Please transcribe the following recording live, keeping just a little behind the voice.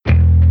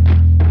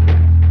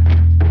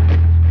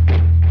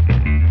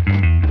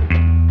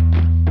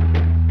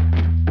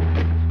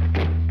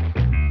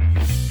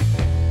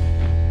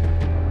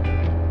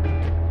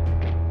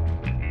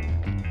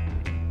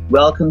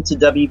Welcome to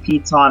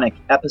WP Tonic,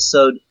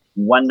 episode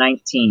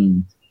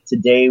 119.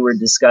 Today we're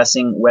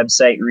discussing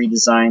website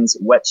redesigns.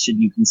 What should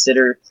you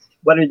consider?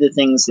 What are the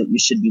things that you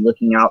should be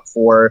looking out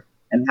for?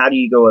 And how do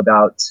you go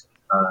about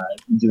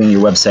doing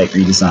your website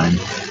redesign?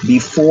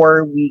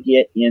 Before we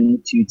get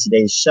into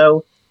today's show,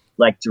 I'd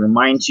like to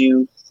remind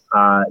you,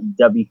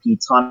 WP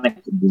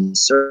Tonic, the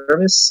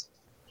service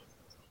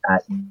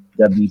at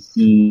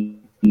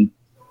WP.com,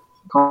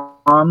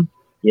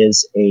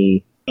 is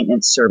a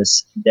maintenance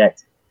service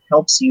that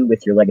helps you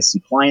with your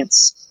legacy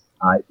clients.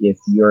 If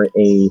you're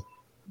a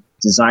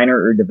designer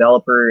or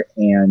developer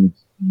and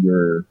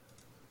you're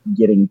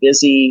getting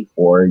busy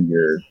or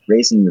you're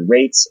raising your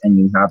rates and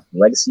you have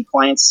legacy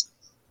clients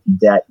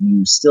that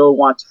you still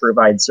want to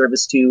provide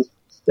service to,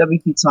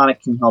 WP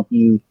Tonic can help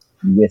you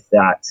with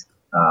that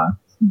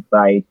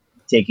by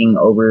taking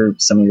over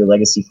some of your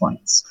legacy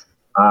clients.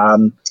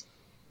 Our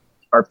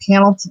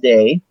panel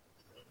today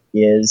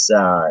is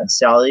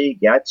Sally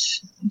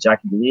Getch,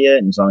 Jackie D'Elia,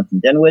 and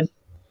Jonathan Denwood.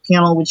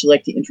 Panel, would you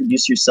like to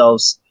introduce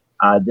yourselves?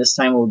 This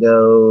time we'll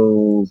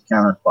go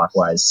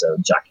counterclockwise, so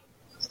Jackie.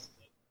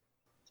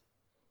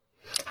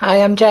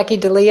 Hi, I'm Jackie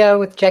D'Elia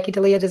with Jackie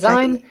D'Elia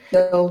Design.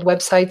 Build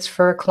websites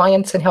for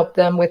clients and help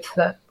them with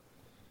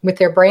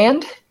their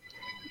brand.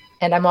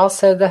 And I'm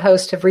also the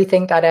host of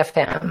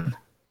Rethink.fm.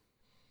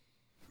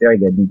 Very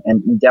good.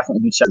 And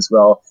definitely do check as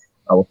well.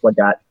 We'll plug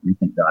that,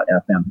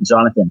 Rethink.fm.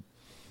 Jonathan.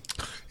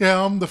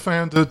 Yeah, I'm the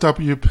founder of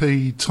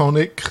WP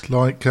Tonic,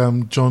 like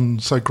John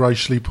so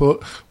graciously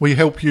put. We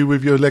help you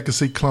with your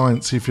legacy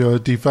clients. If you're a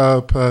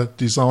developer,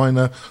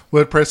 designer,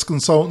 WordPress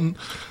consultant,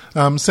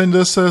 send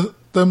us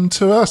them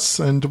to us,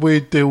 and we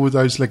deal with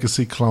those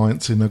legacy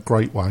clients in a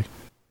great way.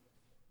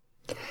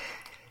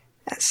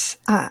 Yes,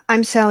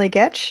 I'm Sally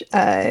Getch.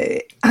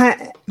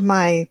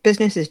 My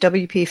business is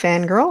WP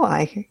Fangirl.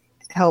 I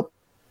help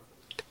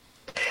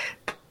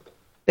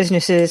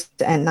businesses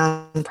and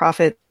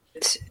nonprofits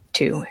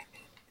to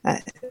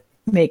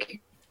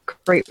make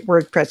great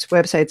WordPress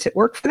websites that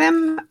work for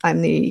them.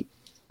 I'm the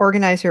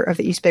organizer of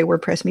the East Bay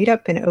WordPress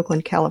Meetup in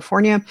Oakland,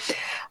 California.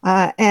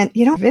 And,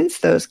 convince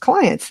those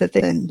clients that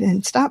they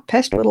and stop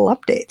pest little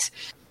updates.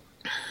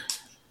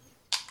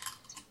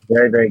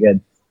 Very, very good.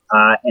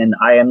 And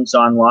I am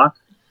John Locke.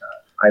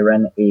 I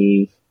run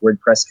a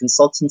WordPress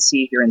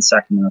consultancy here in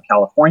Sacramento,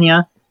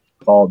 California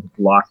called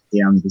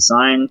Lockdown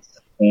Design.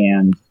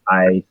 And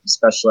I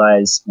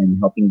specialize in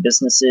helping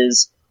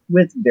businesses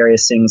with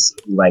various things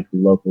like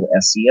local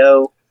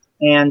SEO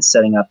and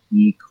setting up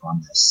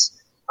e-commerce.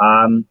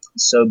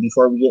 So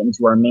before we get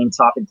into our main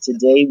topic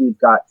today, we've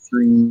got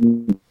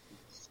 3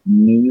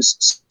 news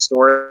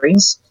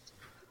stories.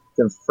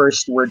 The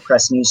first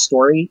WordPress news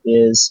story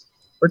is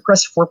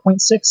WordPress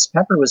 4.6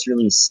 Pepper was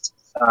released.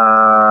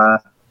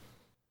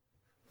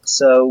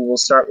 So we'll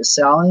start with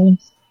Sally.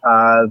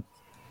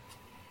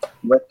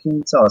 What can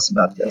you tell us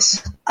about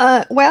this?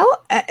 There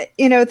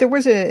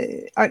was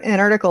an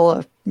article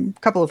a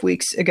couple of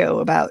weeks ago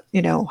about,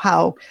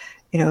 how,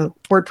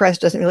 WordPress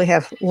doesn't really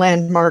have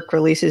landmark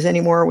releases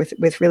anymore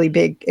with really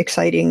big,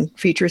 exciting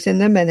features in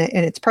them. And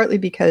it's partly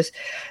because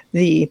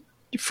the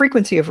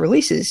frequency of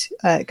releases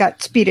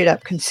got speeded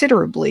up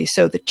considerably.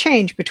 So the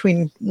change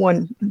between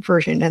one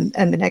version and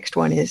the next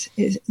one is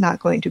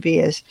not going to be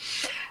as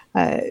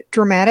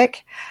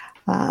dramatic.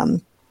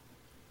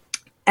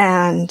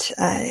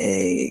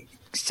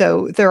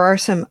 So there are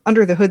some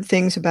under the hood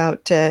things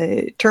about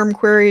term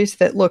queries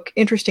that look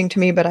interesting to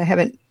me, but I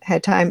haven't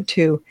had time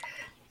to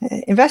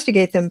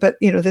investigate them. But,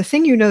 the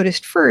thing you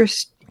noticed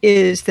first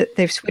is that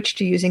they've switched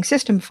to using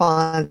system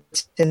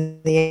fonts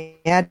in the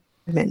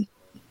admin.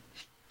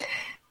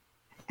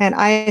 And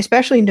I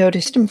especially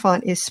noticed system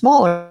font is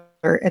smaller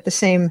at the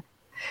same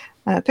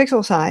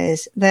pixel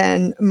size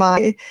than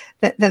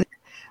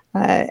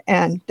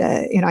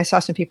I saw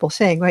some people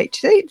saying, wait,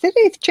 did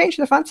they change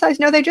the font size?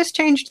 No, they just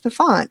changed the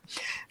font.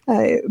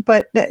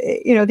 But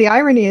the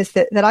irony is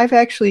that I've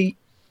actually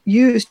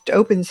used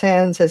Open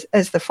Sans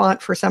as the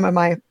font for some of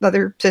my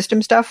other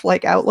system stuff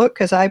like Outlook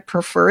because I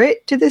prefer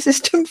it to the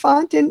system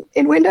font in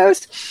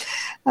Windows.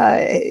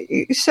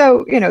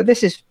 So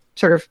this is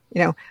sort of,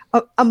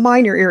 a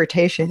minor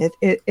irritation.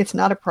 It's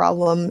not a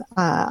problem.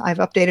 I've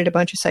updated a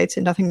bunch of sites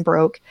and nothing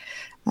broke.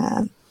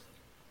 I'm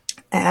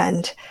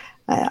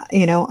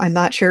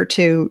not sure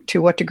to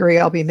what degree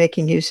I'll be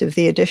making use of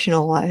the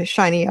additional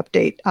Shiny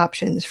update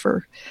options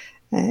for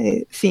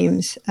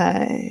themes,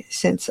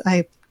 since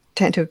I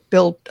tend to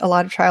build a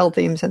lot of child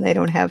themes and they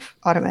don't have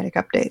automatic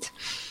updates.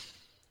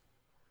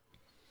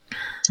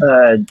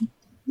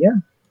 Yeah,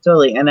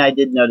 totally. And I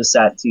did notice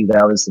that too.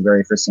 That was the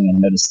very first thing I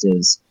noticed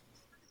is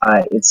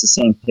it's the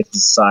same pixel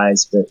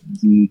size, but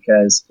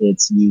because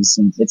it's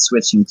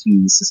switching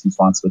to the system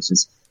fonts, which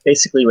is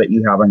basically what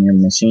you have on your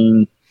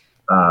machine.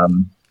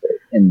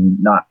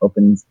 And not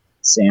Open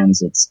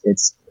Sans, it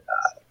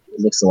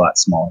looks a lot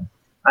smaller.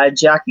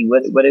 Jackie,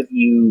 what have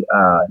you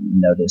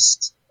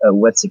noticed?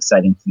 What's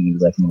exciting to you,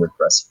 like in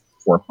WordPress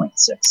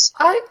 4.6.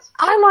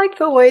 I like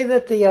the way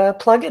that the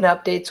plugin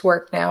updates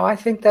work now. I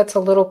think that's a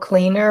little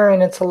cleaner,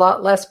 and it's a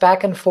lot less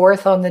back and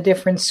forth on the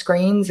different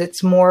screens.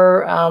 It's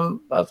more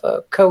of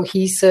a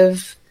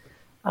cohesive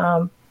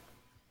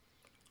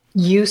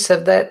use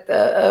of that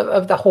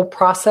of the whole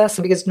process.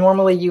 Because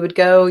normally you would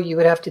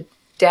have to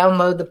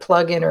download the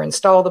plugin or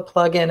install the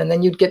plugin, and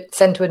then you'd get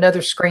sent to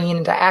another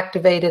screen to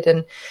activate it.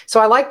 And so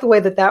I like the way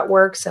that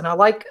works, and I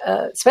like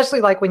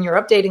especially like when you're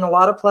updating a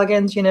lot of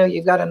plugins.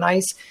 You've got a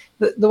nice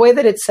the way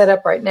that it's set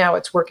up right now.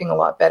 It's working a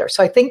lot better.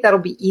 So I think that'll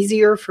be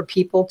easier for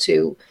people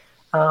to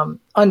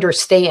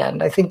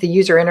understand. I think the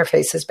user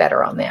interface is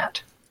better on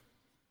that.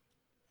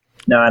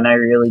 No, and I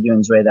really do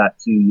enjoy that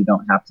too. You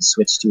don't have to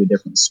switch to a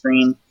different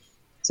screen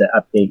to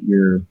update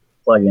your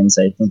plugins.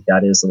 I think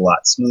that is a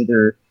lot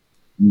smoother.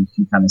 You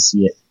can kind of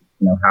see it,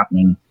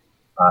 happening.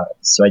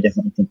 So I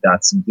definitely think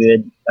that's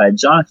good.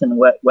 Jonathan,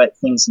 what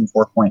things in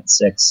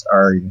 4.6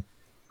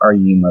 are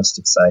you most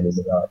excited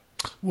about?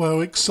 Well,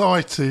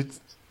 excited.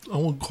 I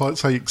wouldn't quite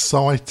say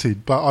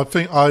excited, but I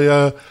think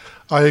I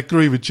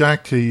agree with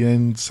Jackie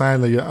and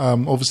Sally.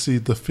 Obviously,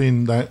 the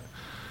thing that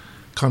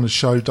kind of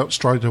showed up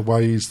straight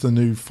away is the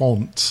new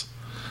font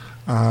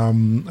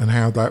and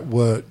how that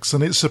works.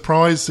 And it's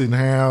surprising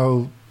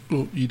how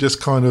you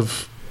just kind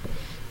of,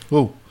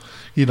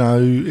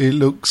 it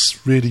looks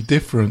really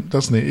different,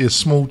 doesn't it? A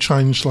small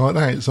change like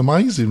that, it's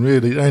amazing,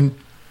 really. And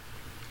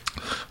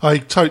I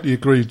totally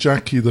agree with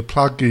Jackie. The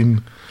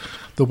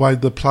way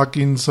the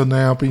plugins are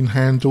now being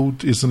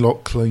handled is a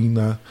lot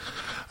cleaner.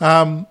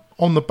 On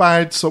the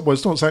bad side, well,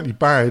 it's not exactly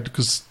bad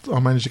because I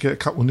managed to get a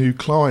couple of new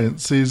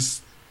clients, is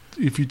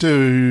if you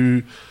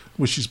do,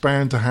 which is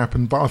bound to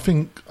happen, but I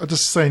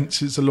just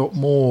sense it's a lot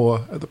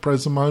more at the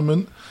present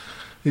moment.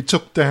 It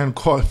took down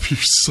quite a few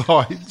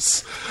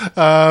sites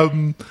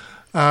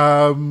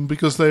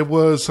because there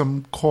were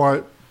some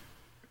quite,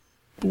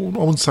 I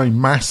wouldn't say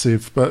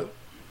massive, but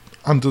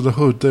under the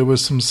hood there were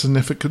some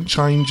significant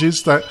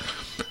changes that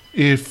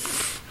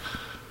if,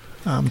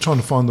 I'm trying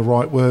to find the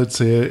right words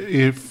here,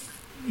 if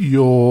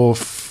your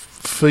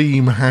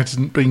theme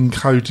hadn't been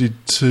coded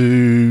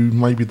to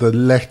maybe the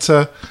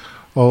letter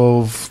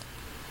of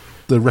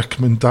the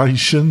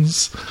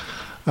recommendations,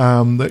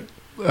 that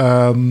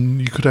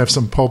you could have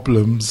some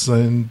problems,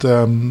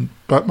 and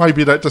but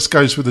maybe that just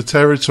goes with the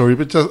territory.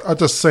 But I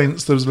just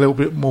sense there was a little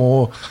bit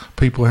more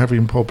people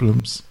having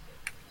problems.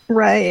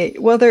 Right.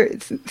 Well,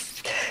 the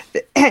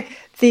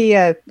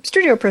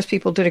Studio Press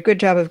people did a good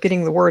job of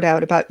getting the word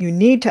out about you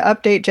need to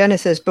update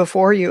Genesis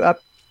before you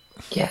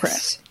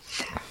Press.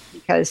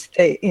 Because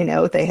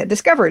they had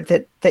discovered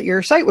that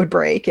your site would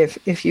break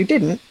if you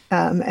didn't,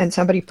 and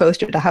somebody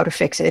posted how to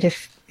fix it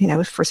if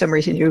for some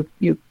reason you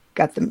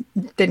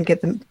didn't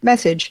get the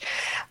message,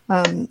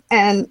 and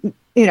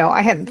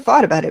I hadn't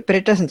thought about it, but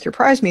it doesn't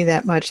surprise me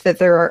that much that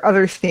there are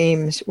other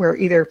themes where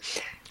either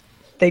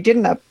they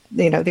didn't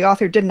the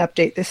author didn't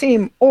update the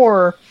theme,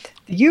 or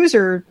the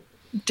user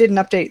didn't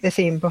update the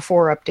theme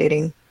before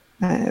updating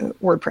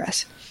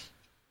WordPress.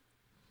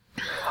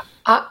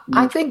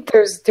 I think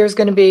there's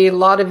going to be a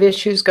lot of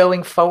issues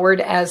going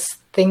forward as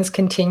things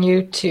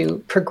continue to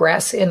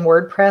progress in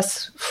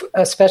WordPress,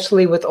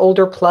 especially with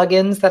older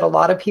plugins that a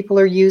lot of people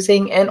are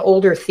using and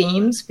older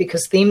themes,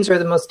 because themes are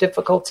the most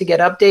difficult to get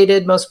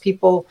updated. Most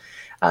people,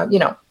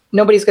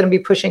 nobody's going to be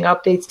pushing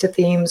updates to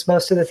themes.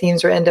 Most of the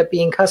themes end up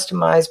being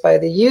customized by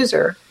the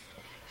user.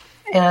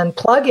 And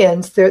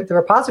plugins, the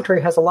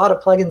repository has a lot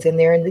of plugins in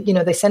there, and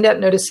they send out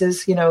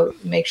notices,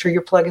 make sure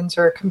your plugins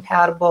are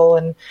compatible.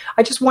 And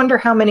I just wonder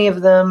how many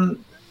of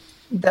them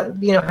that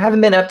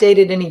haven't been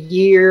updated in a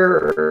year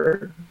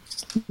or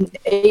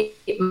 8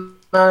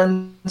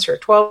 months or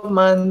 12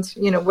 months,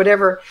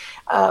 whatever,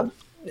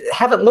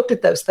 haven't looked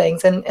at those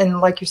things.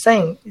 And like you're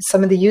saying,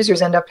 some of the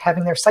users end up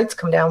having their sites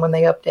come down when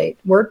they update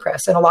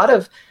WordPress, and a lot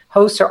of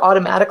hosts are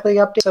automatically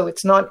updated, so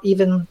it's not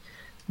even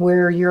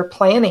where you're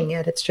planning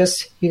it. It's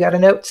just you got a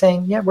note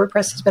saying, yeah,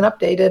 WordPress has been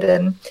updated,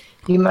 and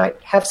you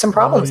might have some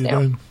problems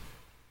now.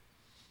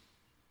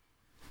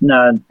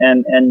 No,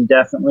 and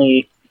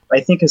definitely,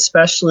 I think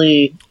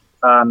especially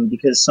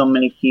because so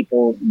many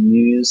people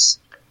use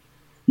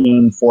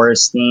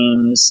forest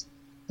themes,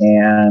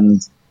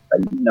 and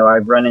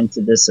I've run into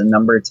this a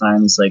number of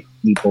times. Like,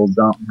 people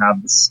don't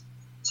have this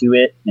to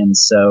it, and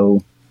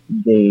so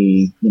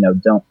they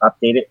don't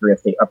update it, or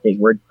if they update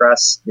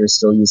WordPress, they're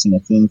still using a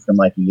theme from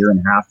like a year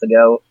and a half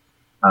ago.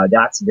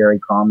 That's very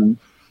common.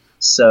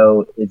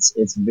 So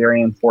it's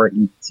very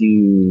important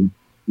to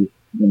if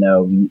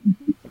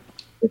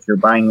you're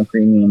buying a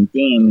premium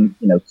theme,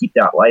 keep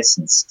that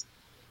licensed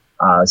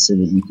so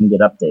that you can get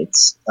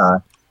updates.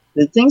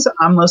 The things that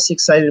I'm most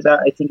excited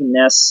about, I think, in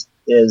this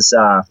is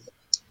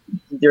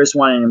there's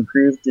an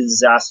improved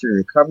disaster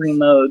recovery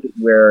mode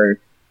where,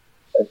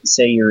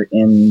 say you're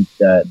in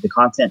the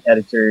content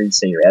editor,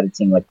 say you're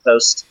editing like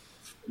post,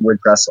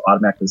 WordPress will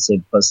automatically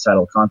save post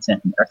title,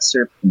 content, and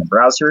excerpt in the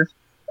browser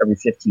every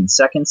 15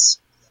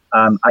 seconds.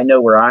 I know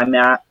where I'm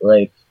at,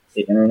 like,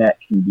 the internet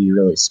can be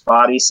really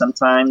spotty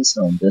sometimes,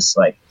 and just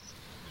like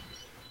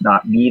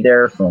not be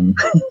there from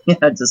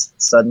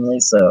just suddenly.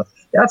 So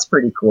that's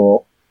pretty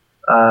cool.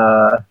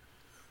 The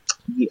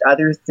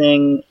other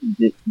thing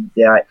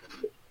that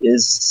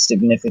is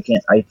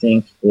significant, I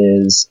think,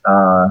 is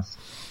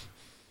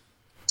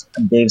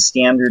they've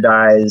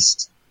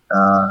standardized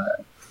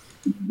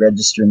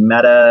register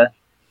meta,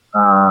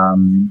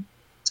 and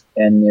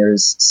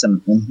there's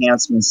some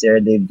enhancements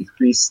there. They've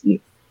decreased the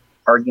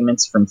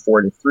arguments from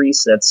 4 to 3,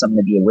 so that's something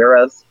to be aware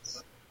of.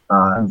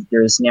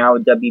 There's now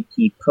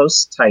WP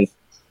post type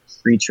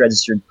for each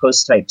registered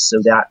post type,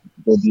 so that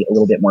will be a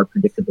little bit more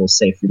predictable,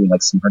 say, if you're doing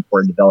like some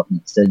hardcore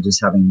development. Instead of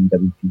just having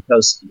WP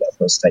post, you got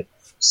post type.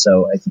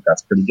 So I think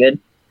that's pretty good.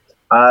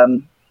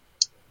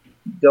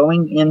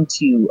 Going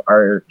into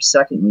our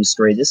second news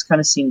story, this kind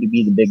of seemed to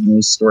be the big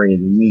news story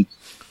of the week.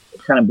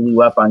 It kind of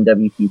blew up on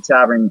WP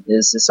Tavern,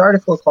 is this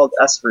article called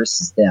Us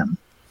Versus Them.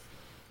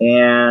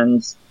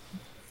 And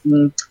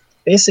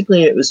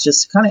basically it was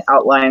just kind of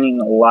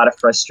outlining a lot of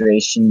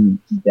frustration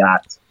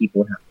that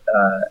people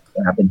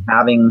have been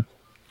having,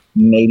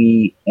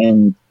 maybe,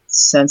 and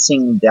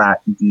sensing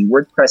that the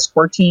WordPress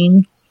core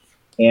team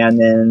and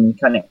then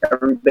kind of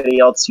everybody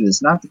else who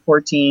is not the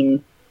core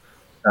team,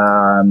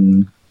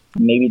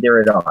 maybe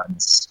they're at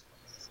odds.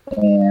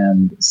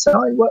 And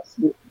Sally, what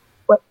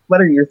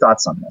are your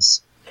thoughts on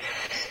this?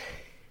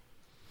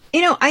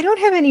 I don't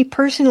have any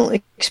personal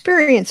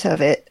experience of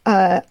it.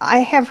 I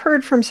have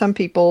heard from some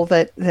people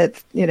that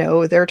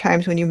there are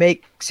times when you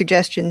make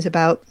suggestions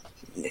about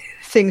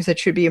things that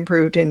should be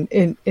improved in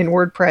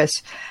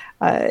WordPress,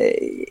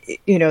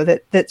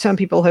 that some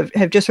people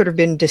have just sort of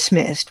been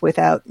dismissed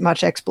without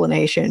much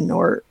explanation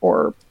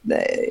or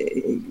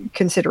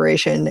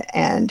consideration,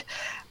 and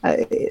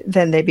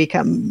then they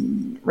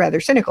become rather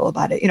cynical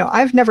about it.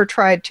 I've never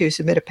tried to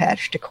submit a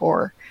patch to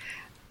core,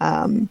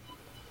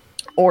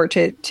 or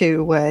to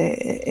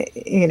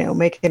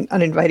make an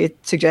uninvited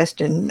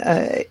suggestion.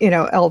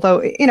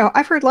 Although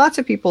I've heard lots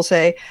of people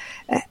say,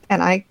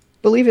 and I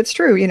believe it's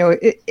true.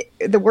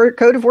 The word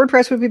code of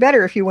WordPress would be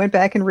better if you went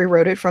back and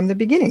rewrote it from the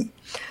beginning.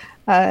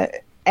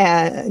 But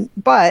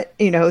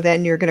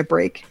then you're going to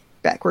break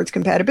backwards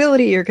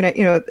compatibility. You're going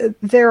to,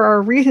 there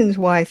are reasons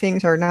why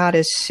things are not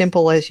as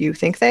simple as you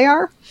think they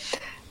are.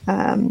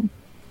 So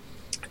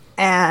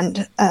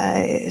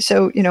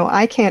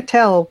I can't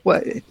tell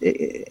whether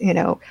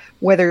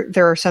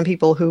there are some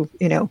people who,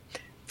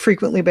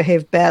 frequently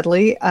behave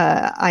badly.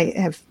 I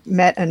have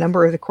met a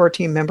number of the core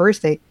team members.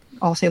 They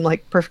all seem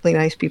like perfectly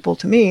nice people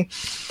to me.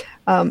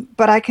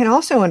 But I can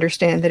also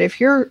understand that if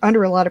you're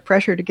under a lot of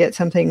pressure to get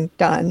something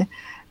done,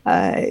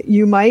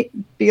 you might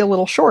be a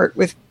little short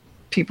with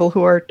people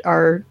who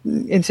are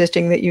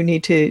insisting that you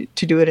need to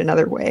do it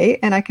another way.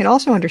 And I can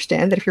also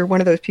understand that if you're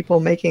one of those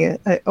people making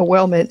a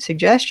well-meant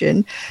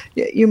suggestion,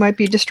 you might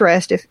be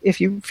distressed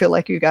if you feel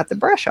like you got the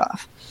brush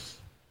off.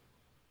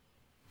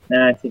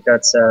 And I think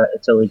that's a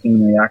totally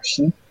human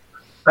reaction.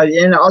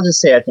 And I'll just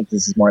say I think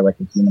this is more like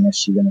a human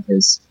issue than it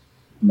is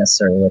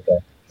necessarily like a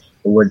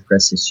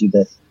WordPress issue.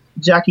 But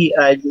Jackie,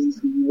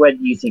 what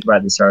do you think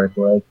about this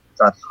article? I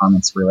thought the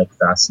comments were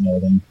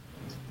fascinating.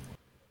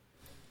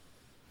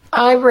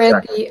 I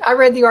read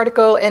the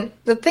article, and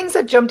the things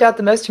that jumped out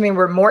the most to me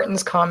were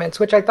Morton's comments,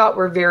 which I thought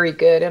were very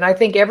good. And I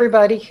think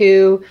everybody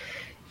who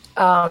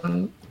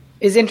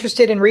is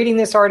interested in reading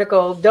this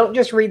article, don't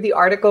just read the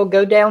article,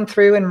 go down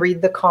through and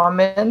read the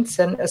comments,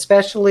 and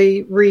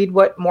especially read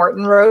what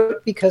Morton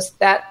wrote, because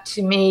that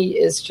to me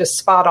is just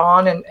spot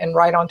on and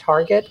right on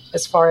target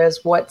as far as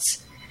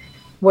what's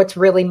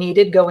really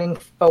needed going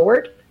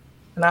forward.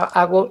 And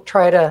I won't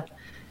try to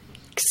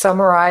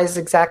summarize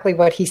exactly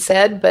what he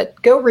said,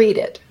 but go read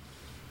it.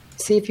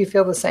 See if you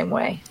feel the same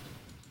way.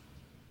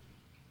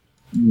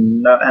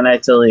 No, and I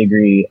totally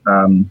agree.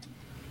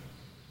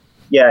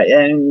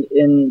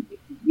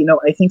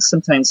 I think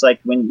sometimes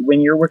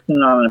when you're working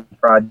on a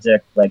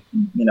project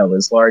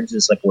as large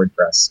as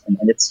WordPress, and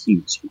it's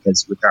huge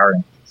because we're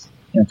powering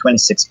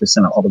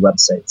 26% of all the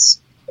websites.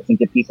 I think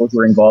the people who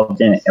are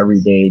involved in it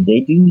every day, they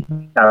do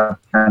have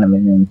kind of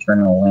an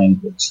internal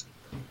language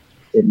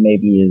that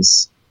maybe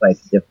is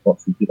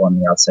difficult for people on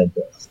the outside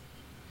to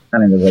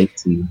kind of relate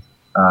to.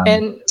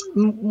 And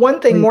one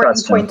thing Morton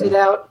pointed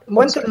out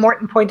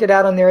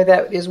on there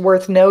that is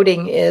worth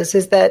noting is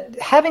that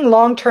having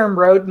long-term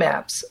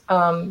roadmaps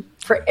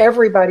for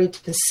everybody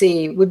to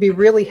see would be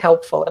really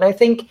helpful. And I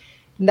think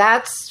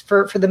that's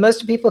for the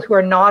most of people who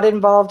are not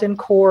involved in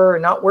core or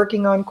not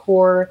working on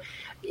core,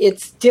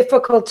 it's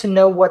difficult to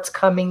know what's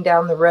coming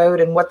down the road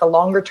and what the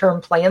longer term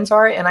plans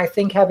are. And I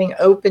think having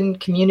open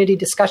community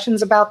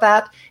discussions about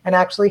that and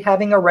actually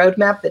having a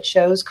roadmap that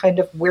shows kind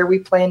of where we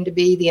plan to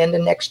be the end of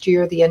next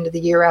year, the end of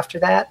the year after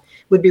that,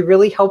 would be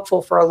really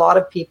helpful for a lot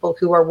of people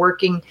who are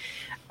working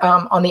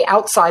on the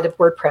outside of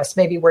WordPress,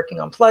 maybe working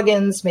on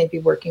plugins, maybe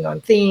working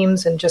on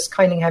themes, and just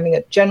kind of having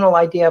a general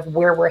idea of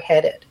where we're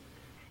headed.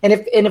 And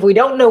if we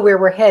don't know where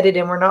we're headed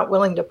and we're not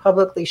willing to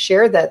publicly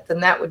share that,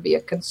 then that would be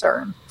a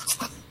concern.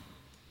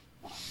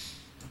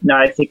 No,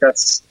 I think I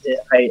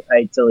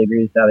totally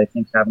agree with that. I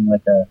think having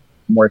a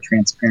more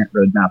transparent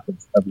roadmap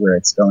of where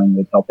it's going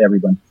would help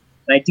everyone.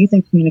 And I do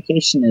think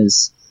communication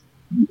is,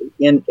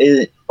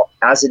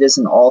 as it is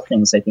in all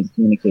things, I think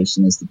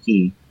communication is the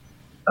key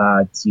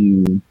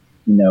to,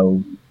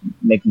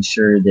 making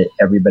sure that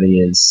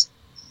everybody is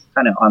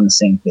kind of on the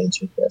same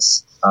page with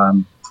this.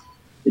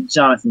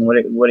 Jonathan,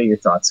 what are your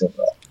thoughts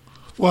overall?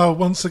 Well,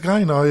 once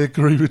again, I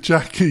agree with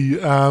Jackie.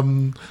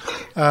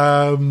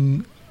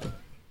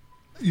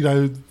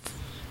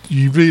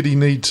 You really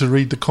need to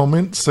read the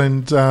comments,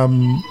 and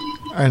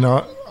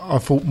I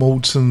thought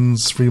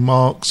Morton's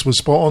remarks were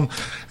spot on,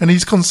 and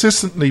he's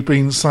consistently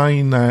been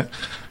saying that,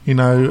 he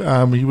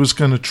was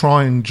going to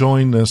try and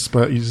join us,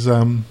 but he's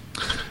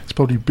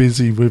probably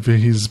busy with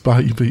his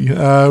baby.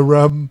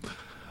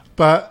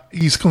 But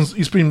he's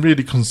been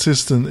really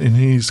consistent in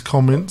his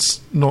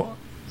comments, not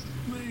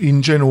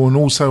in general, and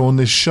also on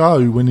this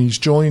show when he's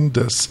joined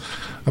us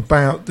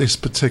about this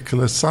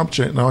particular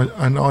subject,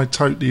 and I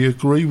totally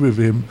agree with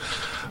him.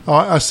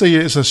 I see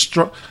it as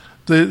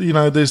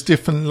there's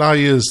different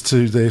layers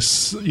to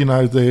this.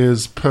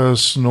 There's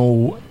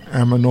personal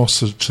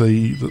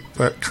animosity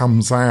that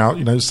comes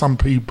out. Some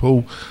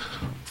people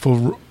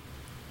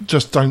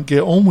just don't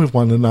get on with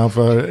one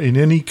another in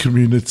any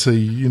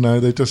community.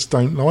 They just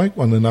don't like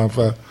one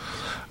another,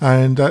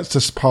 and that's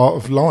just part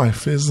of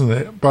life, isn't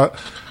it? But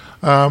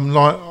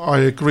I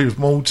agree with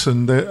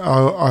Morton that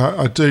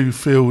I do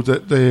feel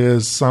that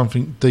there's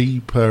something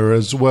deeper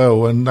as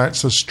well, and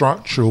that's a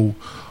structural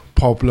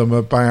problem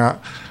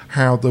about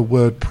how the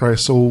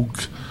WordPress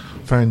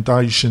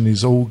Foundation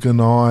is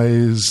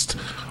organised,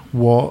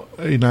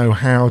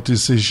 how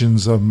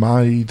decisions are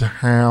made,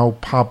 how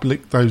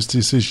public those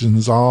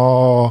decisions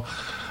are,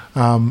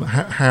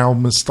 how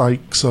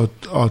mistakes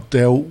are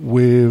dealt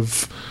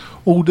with,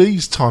 all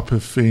these type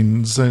of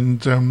things.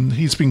 And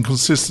he's been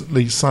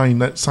consistently saying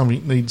that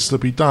something needs to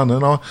be done,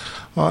 and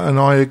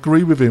I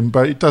agree with him,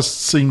 but it does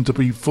seem to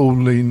be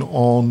falling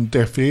on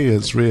deaf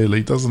ears,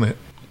 really, doesn't it?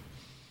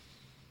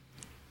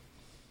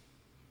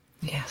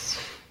 Yes.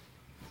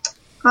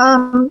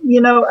 I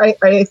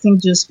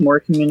think just more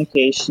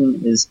communication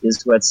is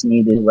what's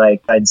needed.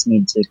 Like, guides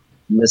need to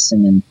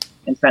listen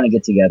and kind of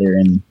get together,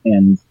 and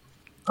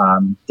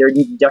there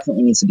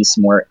definitely needs to be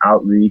some more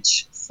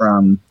outreach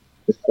from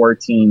the core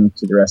team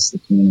to the rest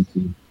of the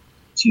community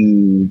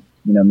to,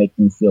 make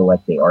them feel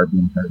like they are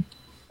being heard.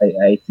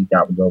 I think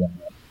that would go a long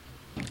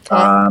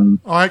way.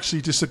 I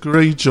actually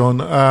disagree, John.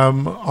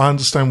 I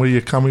understand where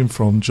you're coming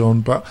from,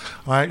 John, but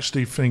I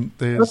actually think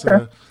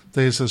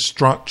there's a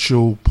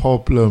structural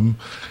problem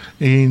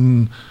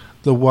in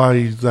the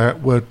way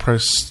that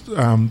WordPress,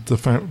 the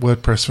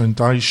WordPress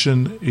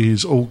Foundation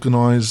is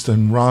organised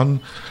and run,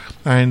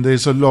 and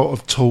there's a lot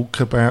of talk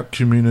about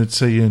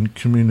community and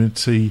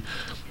community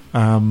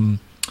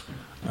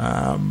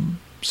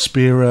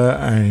spirit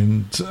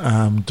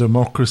and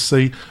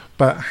democracy,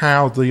 but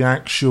how the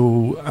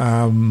actual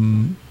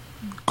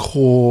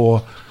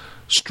core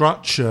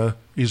structure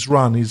is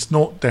run is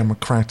not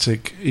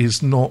democratic,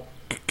 is not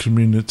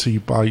community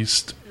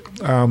based.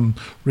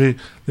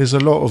 There's a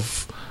lot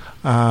of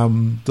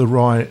the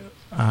right,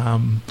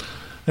 and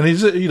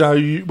is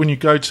it, when you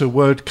go to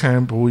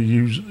WordCamp or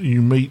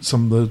you meet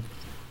some of the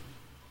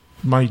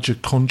major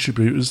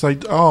contributors, they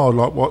are,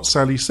 like what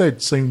Sally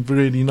said, seem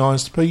really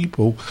nice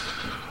people.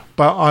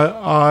 But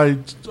I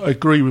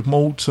agree with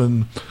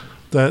Morton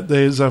that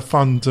there's a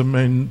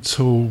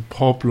fundamental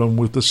problem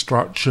with the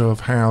structure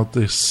of how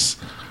this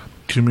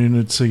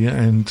community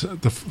and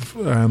the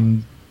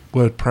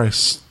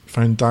WordPress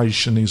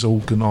Foundation is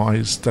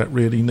organised that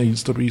really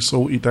needs to be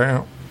sorted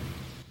out.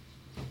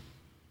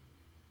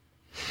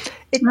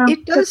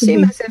 It does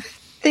seem as if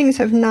things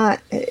have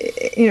not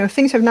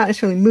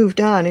necessarily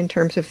moved on in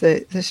terms of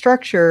the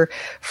structure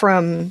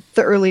from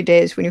the early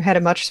days when you had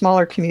a much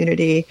smaller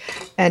community,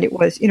 and it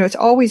was, it's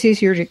always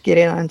easier to get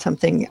in on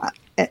something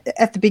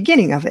at the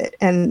beginning of it,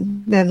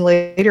 and then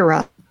later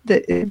on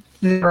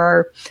there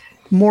are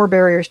more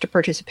barriers to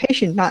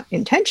participation, not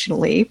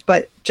intentionally,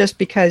 but just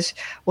because,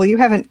 you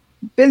haven't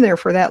been there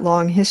for that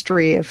long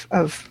history of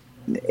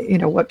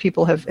what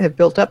people have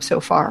built up so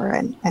far,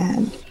 and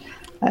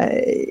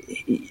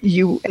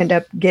you end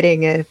up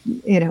getting an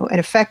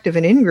effect of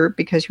an in-group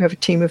because you have a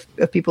team of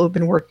people who've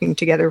been working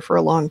together for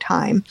a long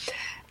time,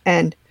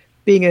 and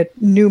becoming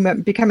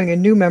a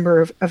new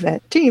member of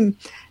that team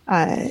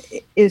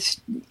is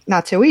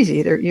not so easy.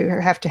 You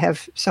have to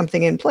have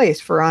something in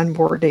place for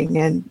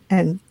onboarding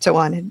and so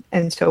on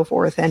and so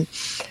forth. And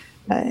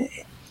I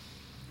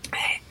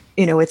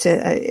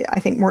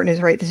think Morton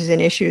is right. This is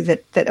an issue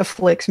that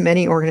afflicts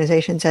many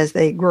organizations as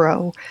they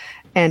grow,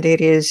 and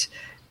it is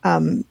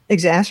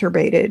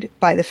exacerbated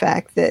by the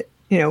fact that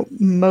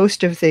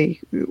most of the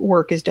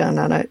work is done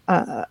on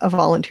a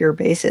volunteer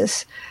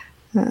basis.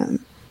 And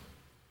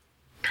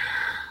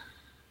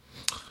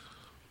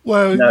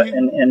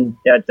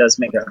that does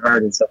make it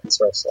hard in open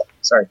source.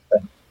 Sorry.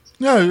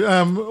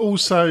 No,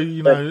 also,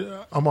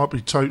 I might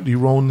be totally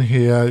wrong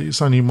here.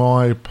 It's only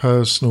my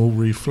personal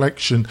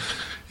reflection,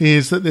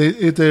 is that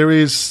there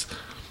is,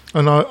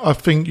 and I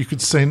think you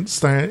could sense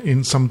that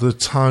in some of the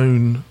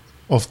tone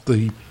of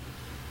the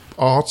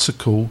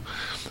article,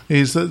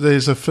 is that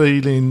there's a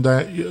feeling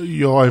that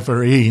you're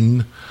either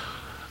in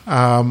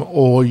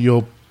or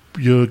you're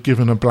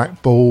given a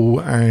black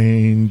ball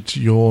and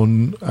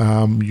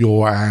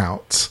you're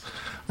out.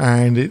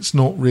 And it's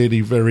not really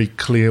very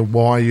clear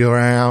why you're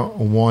out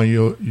or why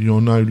you're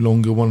no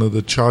longer one of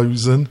the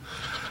chosen,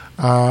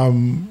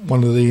 one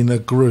of the inner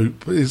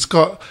group.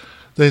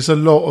 There's a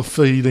lot of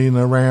feeling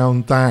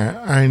around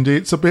that, and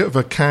it's a bit of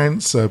a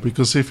cancer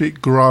because if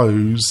it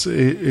grows,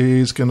 it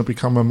is going to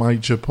become a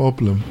major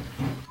problem.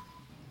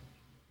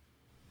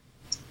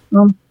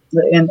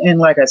 And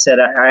like I said,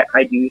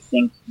 I do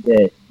think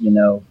that,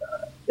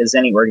 as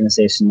any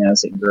organization,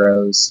 as it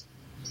grows,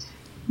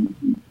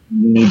 you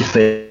need to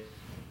put,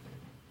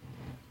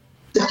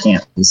 it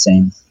can't be the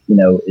same,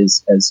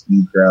 as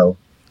you grow.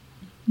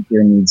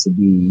 There needs to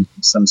be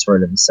some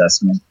sort of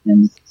assessment.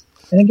 And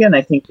again,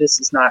 I think this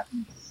is not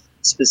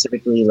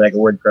specifically like a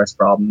WordPress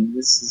problem.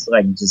 This is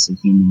like just a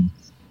human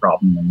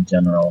problem in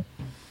general.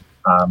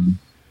 I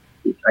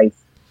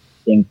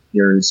think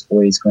there's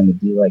always going to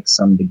be like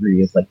some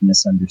degree of like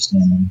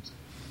misunderstanding.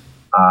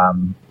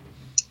 And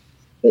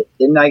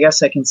I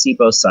guess I can see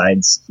both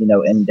sides,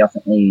 and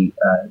definitely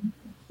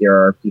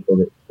there are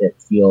people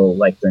that feel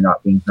like they're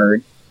not being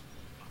heard.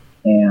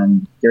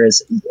 And there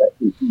has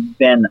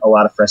been a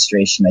lot of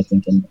frustration, I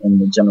think, in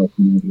the general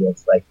community of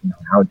like,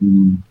 how do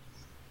we,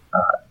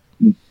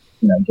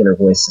 get our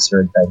voices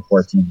heard by the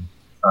 14.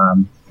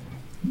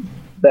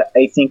 But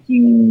I think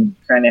you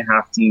kind of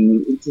have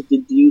to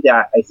do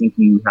that. I think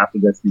you have to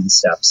go through the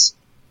steps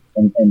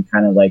and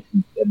kind of like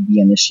be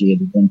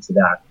initiated into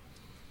that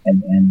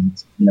and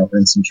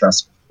earn some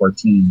trust with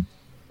 14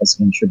 as a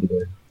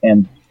contributor.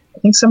 And I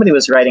think somebody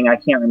was writing, I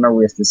can't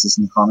remember if this is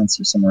in the comments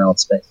or somewhere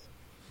else, but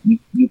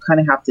you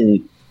kind of have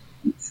to,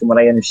 from what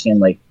I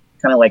understand, like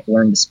kind of like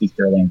learn to speak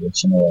their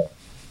language in a way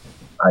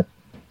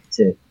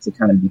to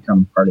kind of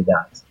become part of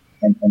that.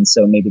 And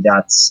so maybe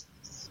that's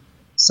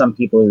some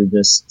people are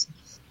just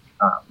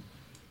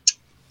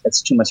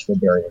that's too much of a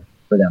barrier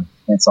for them,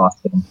 and it's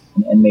off-putting,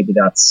 and maybe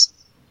that's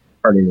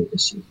part of the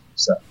issue.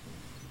 So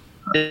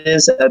it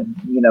is a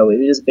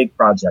big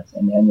project,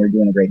 and they're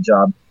doing a great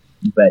job,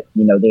 but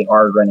they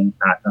are running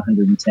at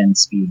 110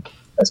 speed,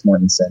 as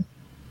Morten said.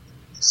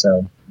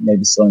 So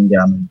maybe slowing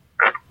down and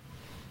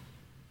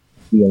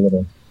be a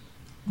little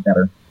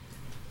better.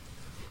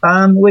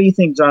 What do you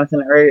think,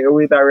 Jonathan? Are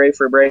we about ready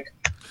for a break?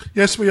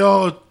 Yes, we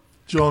are,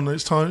 John.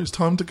 It's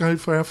time to go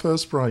for our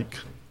first break.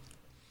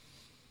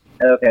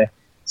 Okay.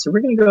 So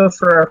we're going to go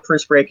for our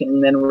first break,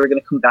 and then we're going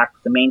to come back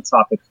with the main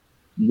topic,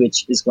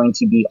 which is going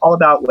to be all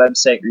about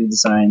website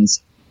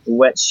redesigns.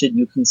 What should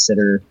you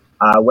consider?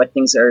 What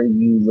things are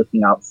you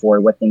looking out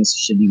for? What things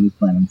should you be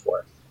planning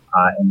for?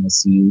 And we'll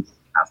see you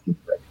after the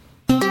break.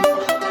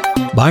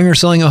 Buying or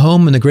selling a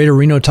home in the greater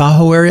Reno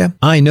Tahoe area?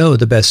 I know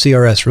the best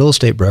CRS real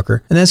estate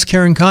broker, and that's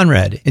Karen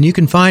Conrad. And you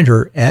can find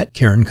her at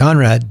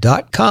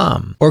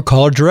KarenConrad.com or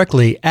call her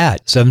directly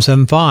at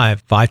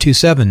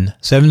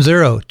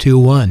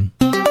 775-527-7021.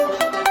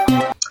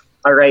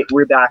 All right,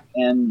 we're back,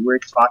 and we're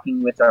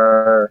talking with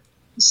our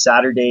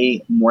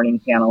Saturday morning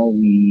panel.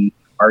 We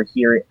are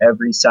here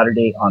every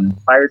Saturday on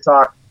Fire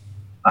Talk,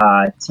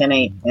 10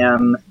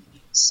 a.m.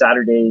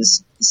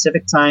 Saturdays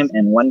Pacific time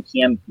and 1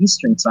 p.m.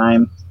 Eastern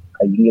time.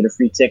 You can get a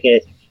free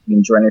ticket. You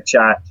can join our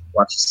chat,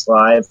 watch us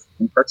live,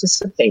 and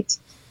participate.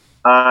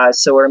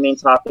 So our main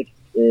topic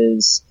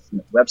is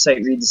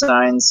website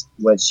redesigns.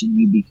 What should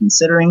you be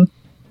considering?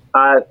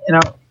 I'm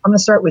going to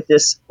start with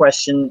this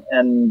question,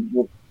 and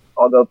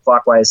I'll go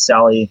clockwise.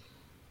 Sally.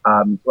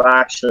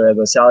 Actually, I'll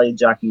go Sally,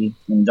 Jackie,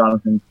 and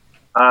Jonathan.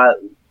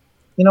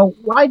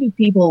 Why do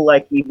people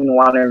even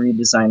want to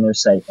redesign their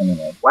site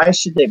anyway? Why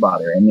should they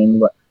bother? I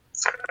mean,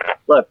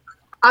 look.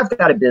 I've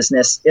got a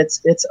business.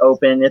 It's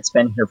open. It's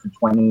been here for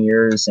 20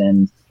 years,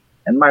 and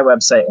my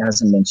website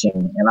hasn't been changed,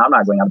 and I'm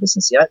not going out of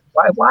business yet.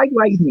 Why do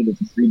I even need to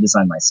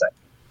redesign my site?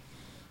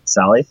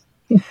 Sally?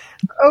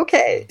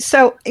 Okay.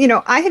 So,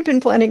 I had been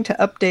planning to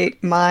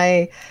update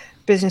my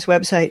business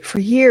website for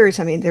years.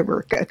 I mean, there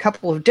were a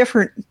couple of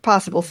different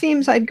possible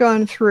themes I'd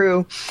gone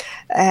through,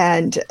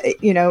 and,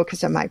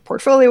 because my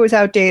portfolio was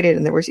outdated,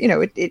 and there was,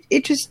 it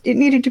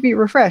needed to be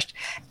refreshed.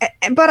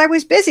 But I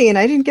was busy, and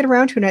I didn't get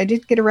around to it, and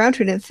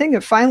the thing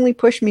that finally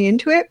pushed me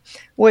into it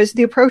was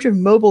the approach of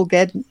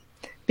Mobilegeddon,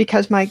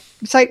 because my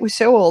site was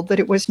so old that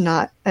it was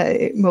not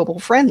mobile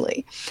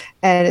friendly.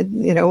 And,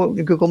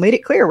 Google made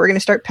it clear, we're going to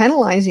start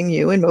penalizing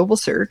you in mobile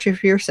search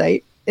if your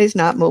site is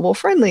not mobile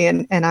friendly.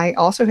 And I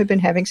also have been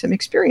having some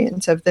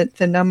experience of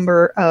the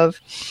number of,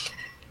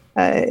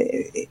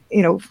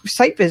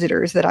 site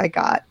visitors that I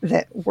got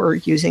that were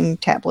using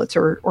tablets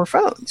or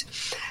phones.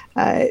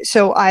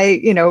 So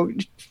I,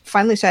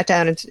 finally sat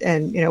down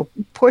and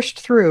pushed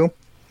through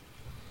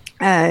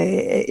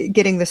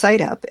getting the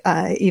site up,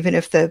 even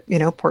if the,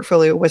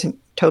 portfolio wasn't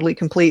totally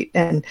complete.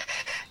 And,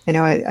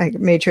 I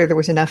made sure there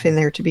was enough in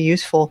there to be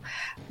useful.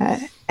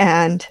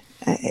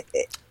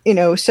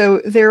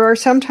 So there are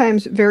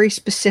sometimes very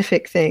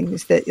specific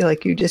things that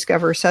you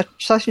discover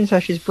such and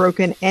such is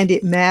broken and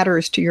it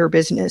matters to your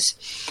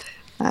business.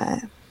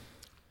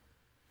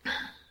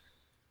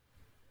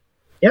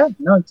 Yeah,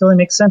 no, it totally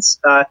makes sense.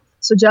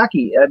 So,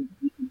 Jackie,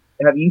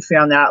 have you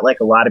found that like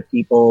a lot of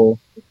people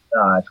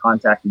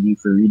contacted you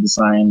for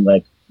redesign,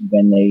 like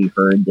when they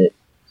heard that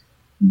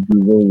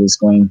Google was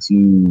going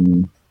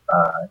to,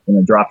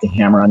 drop the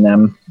hammer on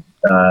them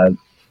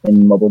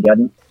in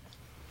Mobilegeddon?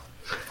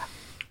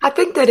 I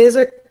think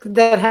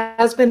that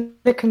has been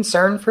a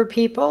concern for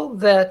people,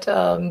 that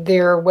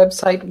their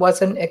website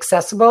wasn't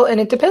accessible,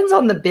 and it depends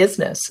on the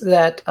business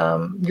that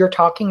you're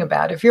talking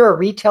about. If you're a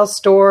retail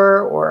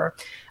store or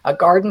a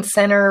garden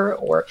center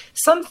or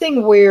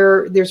something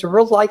where there's a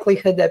real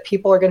likelihood that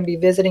people are going to be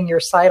visiting your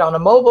site on a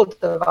mobile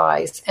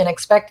device and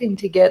expecting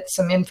to get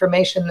some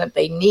information that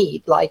they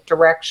need, like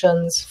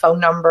directions, phone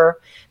number,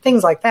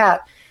 things like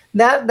that,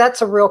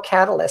 that's a real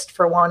catalyst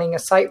for wanting a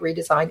site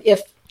redesign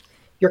if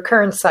your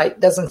current site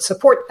doesn't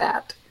support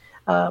that.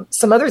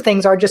 Some other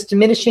things are just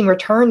diminishing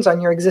returns on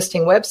your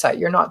existing website.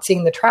 You're not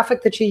seeing the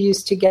traffic that you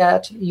used to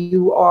get.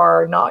 You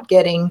are not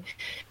getting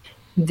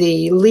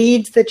the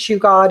leads that you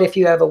got. If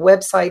you have a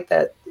website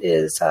that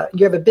is,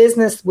 you have a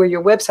business where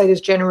your website is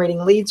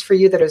generating leads for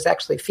you that is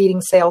actually feeding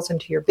sales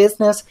into your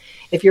business,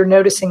 if you're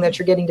noticing that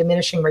you're getting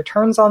diminishing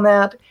returns on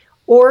that,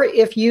 or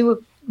if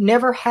you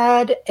never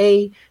had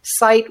a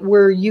site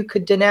where you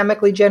could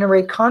dynamically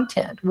generate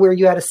content, where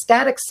you had a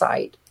static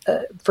site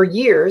for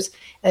years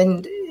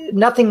and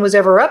nothing was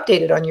ever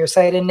updated on your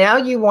site, and now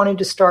you wanted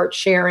to start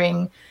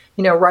sharing,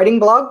 writing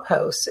blog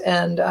posts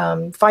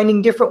and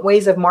finding different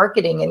ways of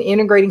marketing and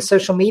integrating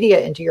social media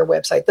into your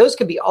website. Those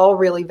could be all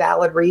really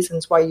valid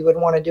reasons why you would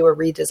want to do a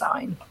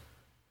redesign.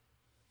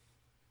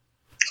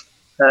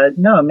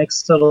 No, it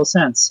makes total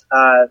sense.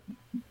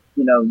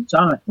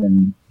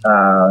 Jonathan,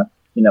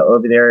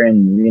 over there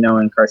in Reno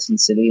and Carson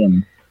City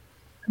and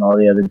all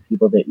the other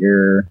people that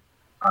you're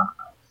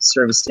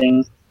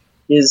servicing,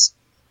 do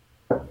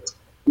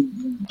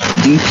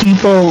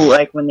people,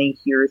 like, when they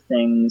hear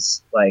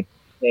things like,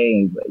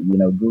 hey,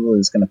 Google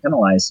is going to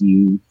penalize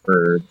you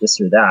for this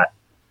or that,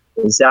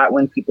 is that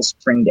when people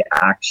spring to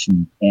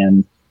action?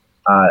 And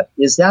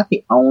is that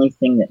the only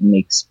thing that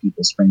makes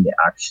people spring to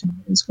action,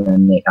 is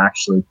when they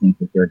actually think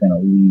that they're going to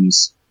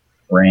lose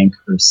rank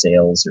or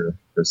sales or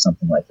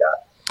something like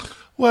that?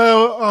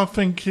 Well, I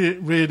think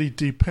it really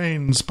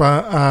depends,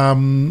 but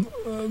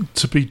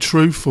to be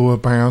truthful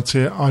about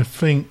it, I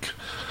think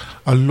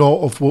a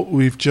lot of what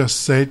we've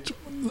just said,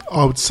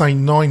 I would say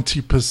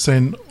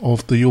 90%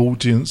 of the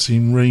audience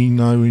in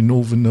Reno, in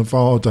Northern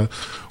Nevada,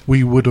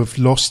 we would have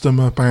lost them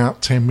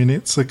about 10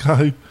 minutes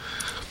ago.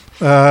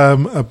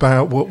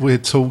 About what we're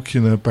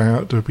talking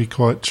about, to be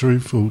quite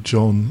truthful,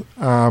 John.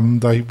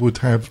 They would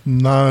have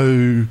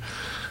no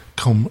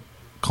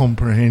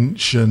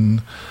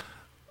comprehension,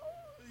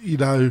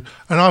 and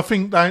I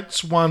think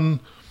that's one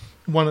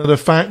of the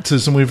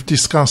factors, and we've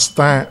discussed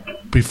that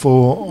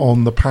before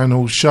on the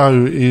panel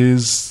show,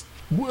 is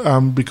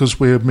because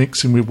we're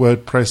mixing with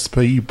WordPress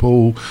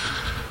people,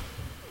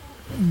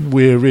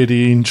 we're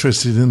really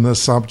interested in the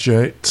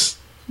subject,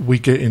 we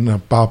get in a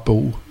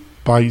bubble,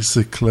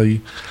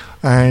 basically.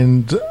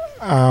 And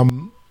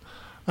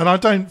I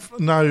don't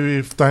know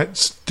if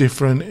that's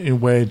different in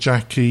where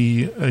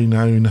Jackie,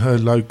 in her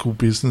local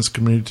business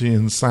community,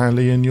 and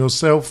Sally and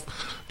yourself,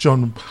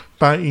 John,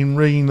 but in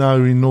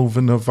Reno, in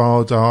Northern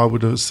Nevada, I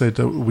would have said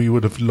that we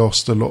would have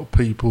lost a lot of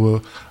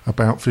people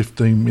about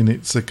 15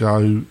 minutes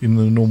ago in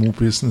the normal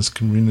business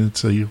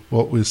community,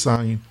 what we're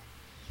saying.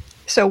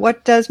 So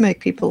what does make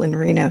people in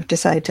Reno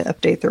decide to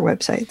update their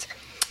websites?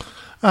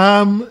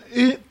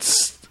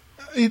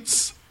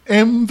 It's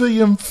envy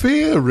and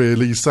fear,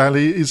 really,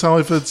 Sally. It's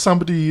either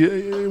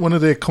one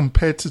of their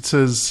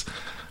competitors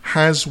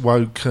has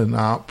woken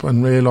up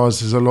and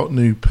realised there's a lot of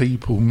new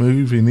people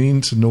moving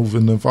into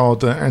Northern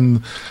Nevada,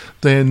 and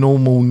their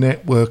normal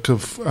network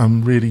of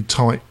really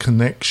tight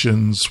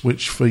connections,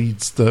 which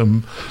feeds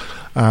them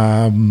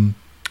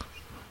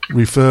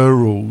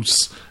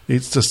referrals.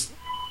 It's just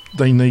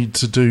they need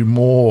to do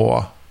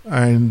more,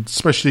 and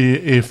especially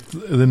if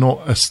they're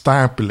not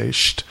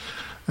established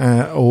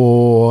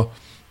or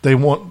they're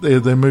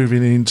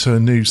moving into a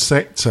new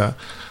sector.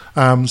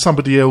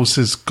 Somebody else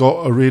has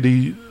got a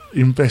really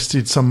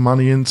invested some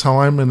money and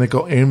time, and they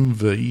got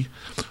envy,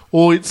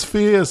 or it's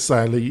fear,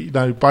 Sally.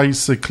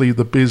 Basically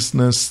the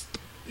business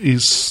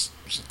is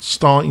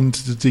starting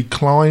to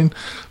decline.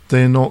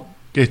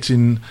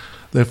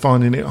 They're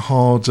finding it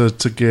harder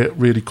to get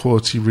really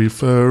quality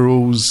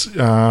referrals,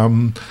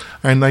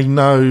 and they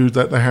know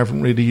that they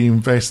haven't really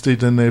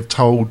invested, and they're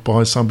told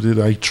by somebody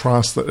they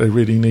trust that they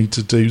really need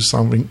to do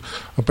something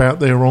about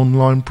their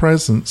online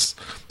presence.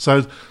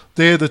 So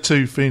they're the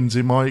two things,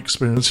 in my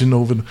experience in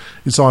Northern.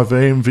 It's either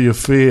envy or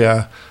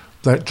fear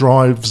that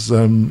drives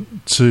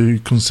them to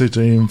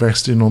consider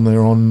investing on their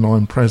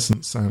online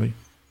presence, Sally.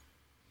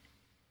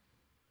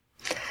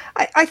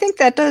 I think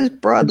that does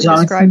broadly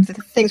describe the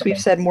things we've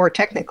said more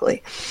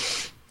technically.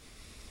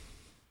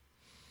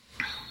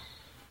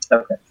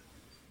 Okay.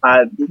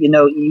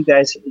 You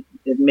guys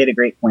made a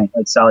great point,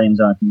 like Sally and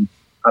Jonathan,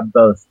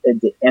 both.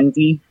 The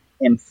envy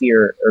and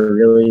fear are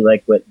really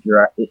like what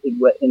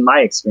in my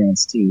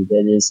experience too,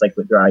 that is like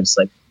what drives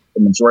like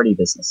the majority of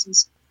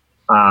businesses.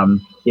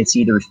 It's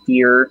either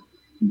fear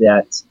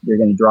that they're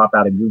going to drop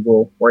out of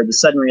Google, or the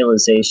sudden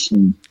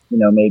realization,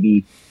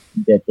 maybe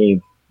that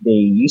they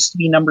used to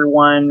be number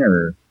one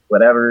or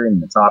whatever in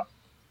the top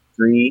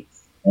 3,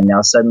 and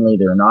now suddenly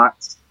they're not.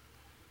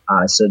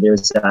 So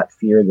there's that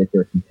fear that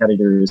their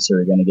competitors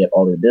are going to get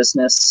all their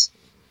business,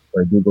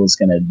 or Google's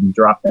going to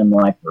drop them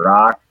like a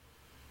rock.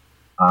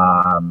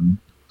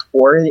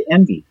 Or the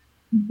envy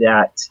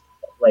that,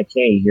 like,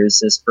 hey, here's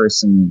this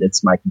person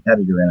that's my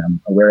competitor and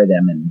I'm aware of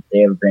them and they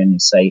have a brand new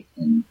site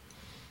and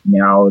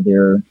now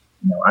they're,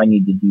 I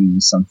need to do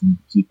something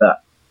to keep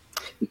up.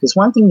 Because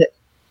one thing that,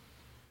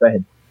 go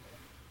ahead.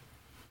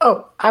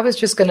 Oh, I was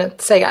just going to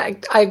say,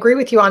 I agree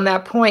with you on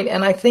that point.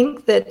 And I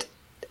think that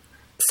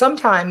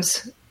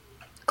sometimes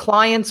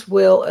clients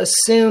will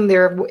assume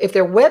if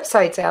their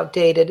website's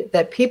outdated,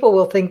 that people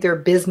will think their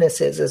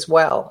business is as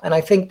well. And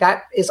I think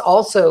that is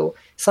also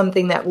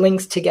something that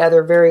links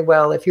together very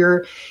well. If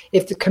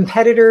the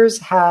competitors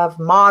have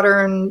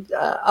modern,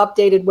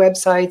 updated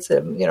websites,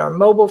 are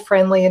mobile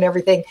friendly and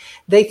everything,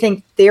 they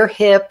think they're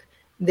hip.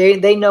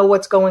 They know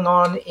what's going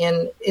on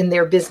in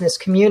their business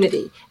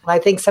community. And I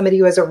think somebody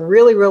who has a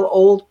really, real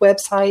old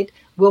website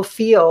will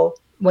feel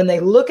when they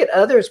look at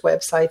others'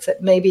 websites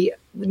that maybe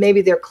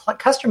their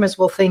customers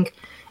will think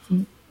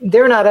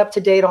they're not up to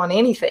date on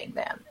anything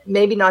then,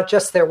 maybe not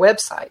just their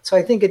website. So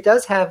I think it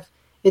does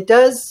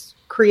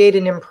create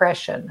an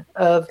impression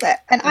of,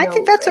 and I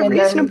think that's a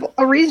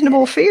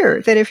reasonable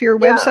fear that if your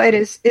website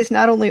is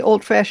not only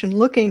old fashioned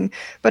looking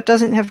but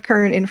doesn't have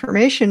current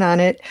information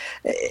on it,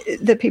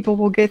 that people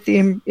will get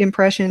the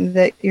impression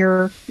that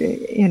you're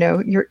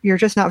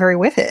just not very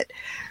with it.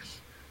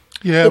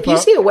 Yeah, if you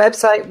see a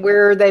website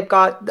where they've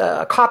got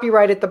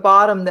copyright at the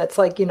bottom that's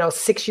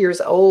 6 years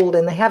old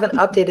and they haven't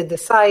updated the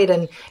site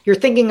and you're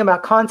thinking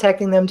about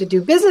contacting them to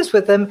do business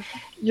with them,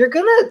 you're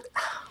gonna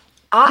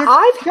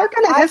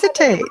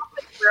hesitate.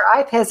 Where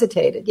I've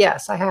hesitated,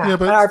 yes, I have. Yeah,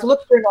 but I've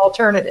looked for an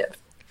alternative.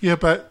 Yeah,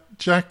 but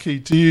Jackie,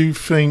 do you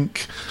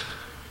think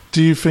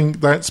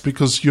that's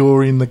because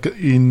you're in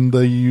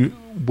the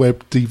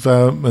web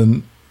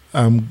development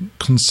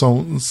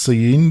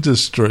consultancy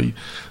industry?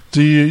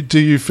 Do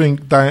you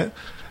think that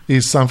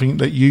is something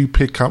that you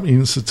pick up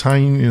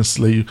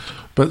instantaneously,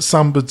 but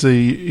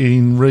somebody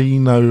in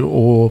Reno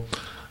or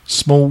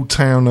small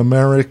town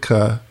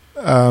America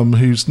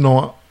who's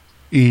not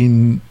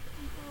in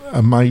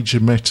a major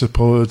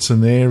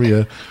metropolitan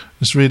area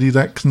is really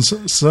that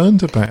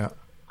concerned about?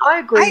 I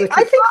agree with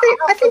you.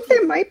 I think they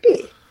might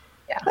be.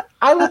 Yeah.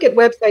 I look at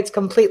websites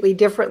completely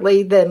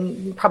differently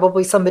than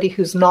probably somebody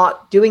who's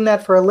not doing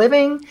that for a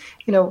living.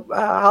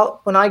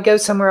 When I go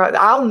somewhere,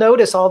 I'll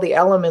notice all the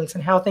elements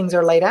and how things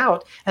are laid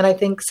out. And I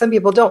think some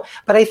people don't.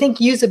 But I think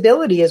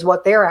usability is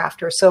what they're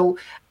after. So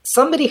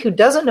somebody who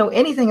doesn't know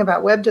anything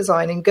about web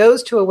design and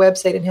goes to a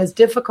website and has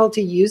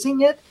difficulty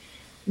using it,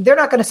 they're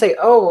not going to say,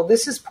 oh, well,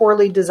 this is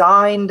poorly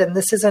designed and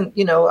this isn't,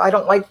 I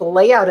don't like the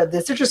layout of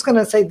this. They're just going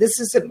to say,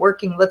 this isn't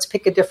working. Let's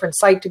pick a different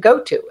site to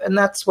go to. And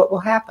that's what will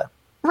happen.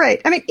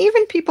 Right. I mean,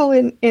 even people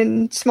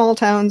in small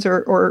towns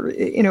or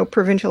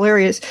provincial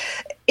areas,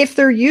 if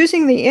they're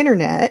using the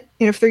internet,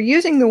 if they're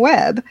using the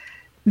web,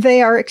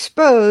 they are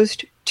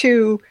exposed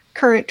to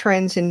current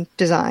trends in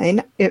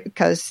design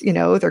because,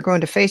 they're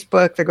going to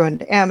Facebook, they're going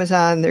to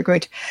Amazon,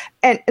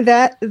 and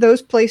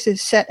those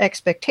places set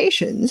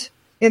expectations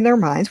in their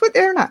minds. Well,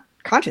 they're not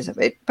conscious of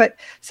it, but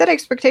set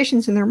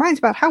expectations in their minds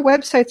about how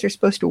websites are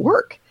supposed to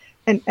work.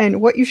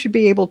 And what you should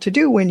be able to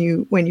do when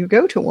you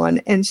go to one.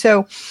 And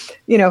so,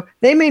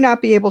 they may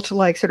not be able to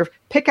sort of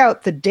pick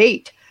out the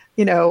date,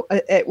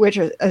 at which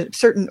a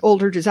certain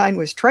older design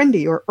was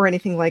trendy or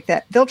anything like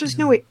that. They'll just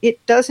know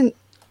it doesn't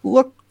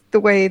look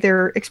the way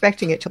they're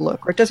expecting it to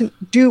look, or it doesn't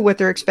do what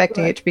they're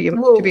expecting it to be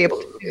able to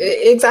do.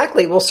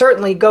 Exactly. Well,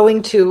 certainly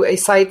going to a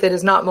site that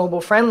is not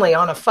mobile friendly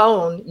on a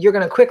phone, you're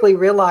going to quickly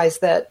realize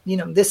that,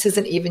 this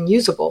isn't even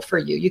usable for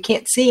you. You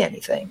can't see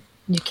anything.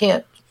 You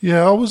can't.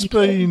 Yeah, I was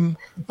being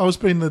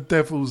the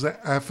devil's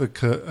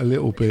advocate a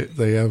little bit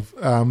there,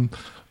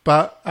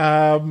 but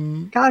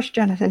gosh,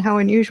 Jonathan, how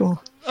unusual!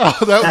 Oh,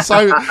 that was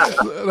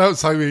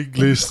so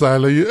English,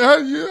 Sally.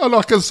 And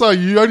like I say,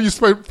 you only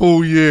spent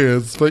 4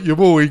 years, but you're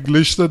more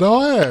English than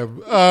I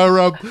am.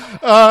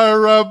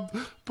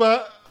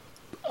 But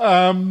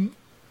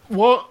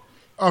what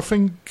I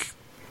think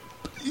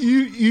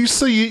you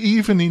see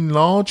even in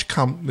large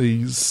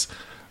companies,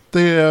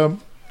 how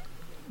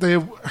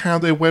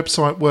their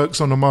website works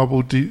on a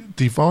mobile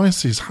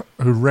device is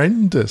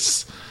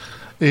horrendous.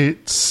 I'm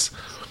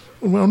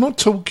not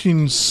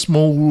talking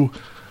small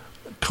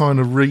kind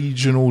of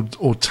regional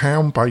or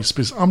town-based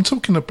business. I'm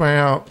talking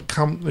about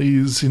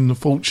companies in the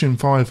Fortune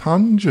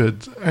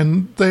 500,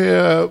 and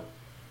their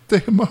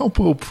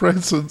mobile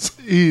presence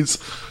is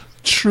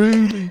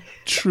truly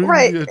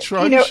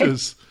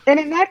atrocious. And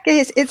in that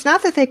case, it's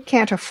not that they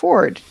can't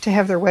afford to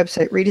have their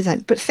website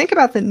redesigned, but think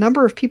about the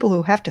number of people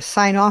who have to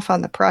sign off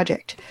on the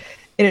project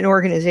in an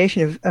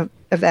organization of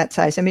that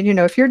size. I mean,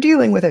 if you're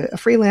dealing with a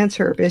freelancer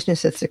or a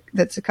business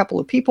that's a couple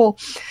of people,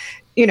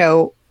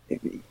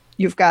 you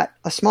you've got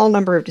a small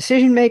number of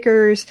decision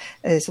makers.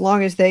 As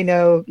long as they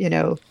know,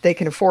 they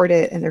can afford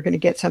it and they're going to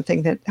get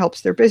something that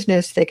helps their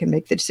business, they can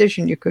make the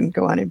decision. You can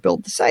go on and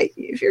build the site.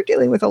 If you're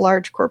dealing with a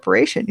large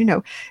corporation,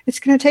 it's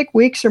going to take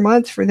weeks or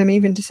months for them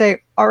even to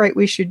say, all right,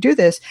 we should do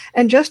this.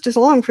 And just as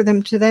long for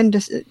them to then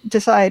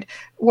decide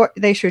what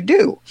they should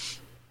do.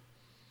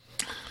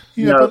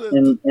 Yeah,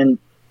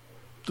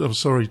 I'm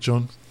sorry,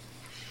 John.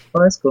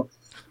 Oh, that's cool.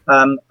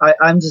 I'm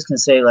just going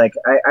to say,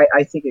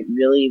 I think it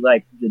really,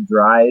 the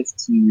drive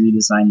to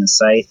redesign the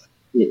site,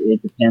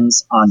 it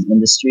depends on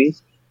industry,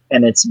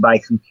 and it's by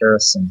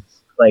comparison.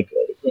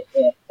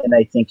 And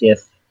I think and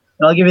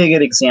I'll give you a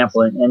good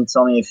example, and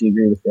tell me if you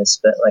agree with this,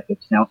 but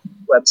accounting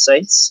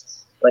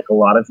websites, a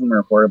lot of them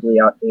are horribly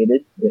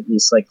outdated, at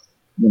least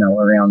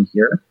around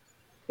here.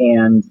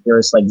 And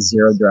there's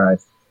zero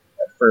drive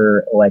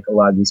for a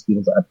lot of these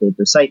people to update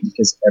their site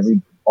because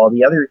all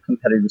the other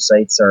competitor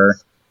sites are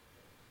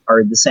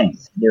the same.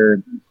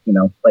 They're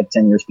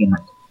 10 years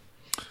behind.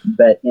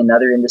 But in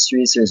other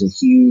industries, there's a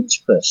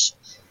huge push.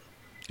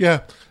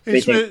 Yeah,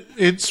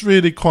 it's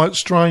really quite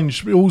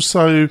strange.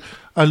 Also,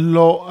 a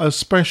lot,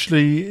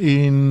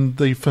 especially in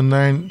the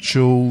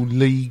financial,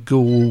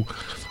 legal,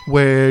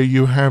 where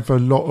you have a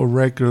lot of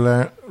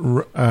regular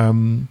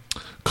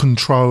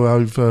control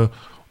over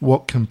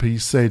what can be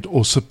said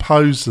or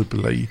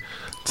supposedly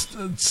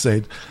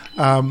said.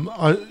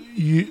 I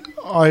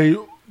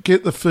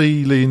get the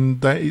feeling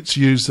that it's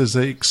used as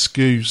an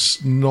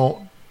excuse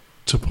not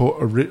to put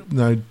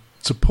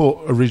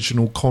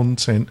original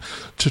content,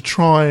 to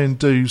try and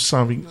do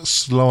something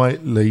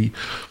slightly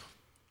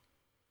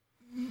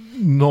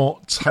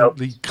not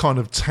totally kind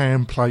of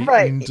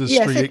template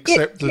industry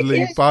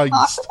acceptably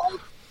based.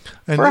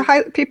 And for a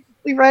highly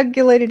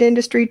regulated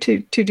industry to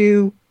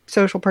do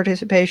social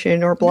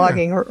participation or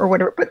blogging or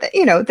whatever, but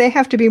they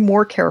have to be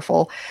more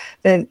careful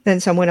than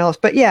someone else.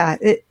 But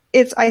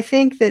I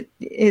think that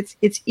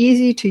it's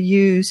easy to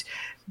use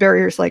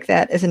barriers like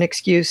that as an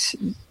excuse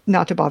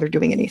not to bother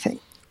doing anything.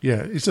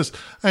 Yeah, it's just,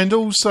 and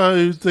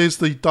also there's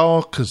the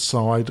darker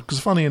side, because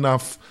funny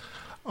enough,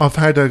 I've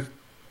had a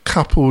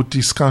couple of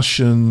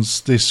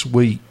discussions this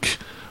week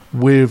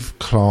with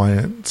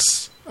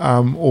clients,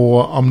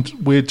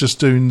 we're just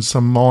doing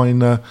some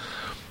minor.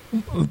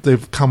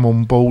 They've come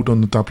on board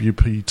on the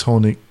WP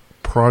Tonic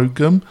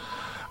program,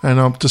 and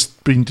I've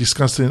just been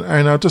discussing,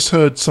 and I just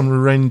heard some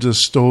horrendous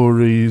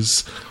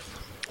stories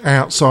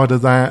outside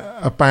of that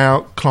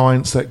about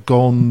clients that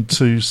gone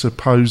to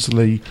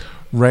supposedly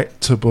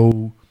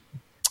reputable,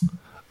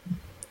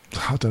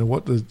 I don't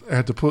know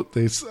how to put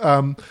this,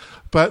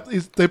 but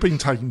they've been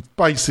taken,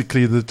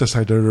 basically they've just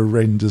had a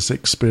horrendous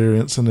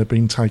experience and they've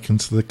been taken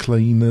to the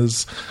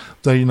cleaners.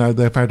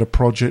 They've had a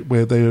project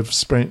where they have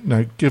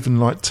spent,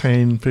 given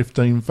 10,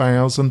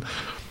 15,000,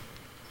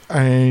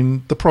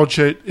 and the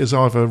project is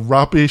either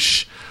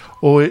rubbish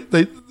or it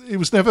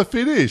was never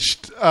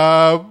finished.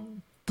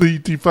 The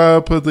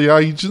developer, the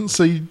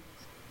agency,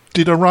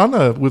 did a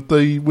runner with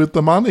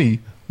the money,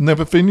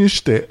 never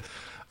finished it,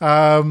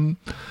 and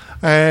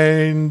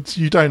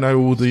you don't know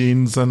all the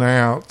ins and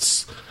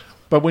outs.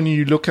 But when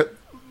you look at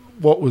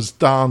what was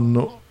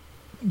done,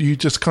 you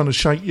just kind of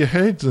shake your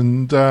head.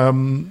 And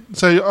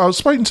so I was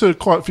speaking to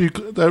quite a few.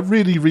 They're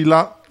really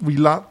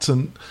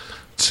reluctant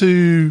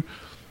to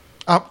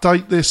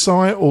update their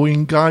site or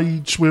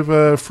engage with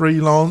a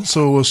freelance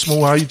or a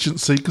small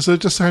agency because they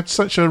just had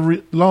such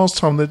last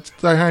time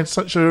they had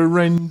such a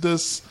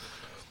horrendous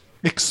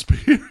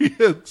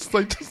experience.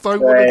 They just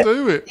don't want to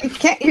do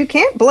it. You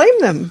can't blame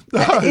them.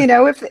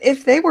 No.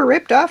 If they were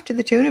ripped off to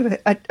the tune of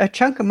a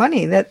chunk of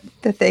money that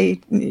they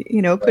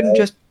couldn't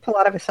just pull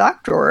out of a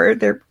sock drawer,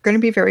 they're going to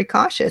be very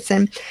cautious,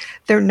 and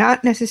they're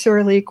not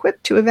necessarily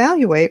equipped to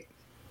evaluate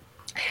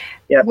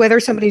whether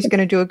somebody's going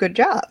to do a good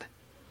job.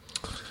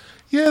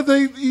 Yeah,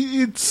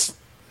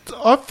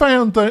 I've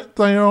found that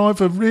they are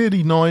either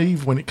really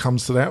naive when it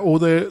comes to that, or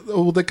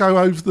they go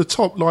over the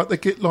top, they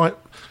get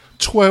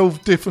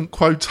 12 different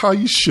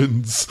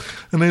quotations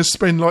and they'll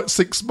spend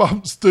 6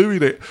 months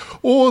doing it,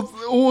 or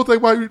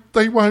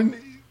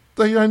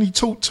they only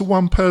talk to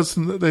one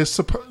person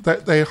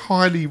that they're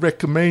highly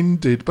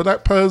recommended, but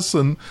that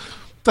person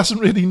doesn't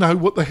really know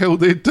what the hell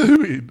they're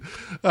doing,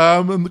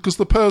 and because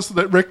the person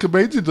that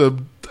recommended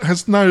them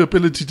has no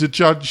ability to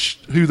judge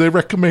who they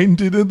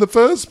recommended in the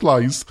first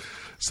place.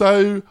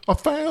 So I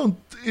found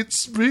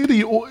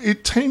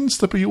it tends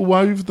to be all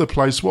over the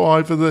place. Well,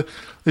 either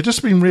they're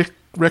just being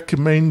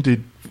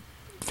recommended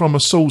from a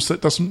source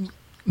that doesn't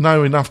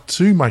know enough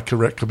to make a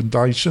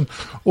recommendation,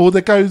 or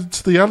they go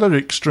to the other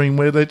extreme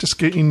where they're just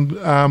getting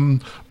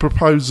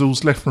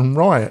proposals left and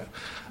right.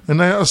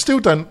 And I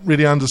still don't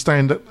really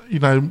understand that,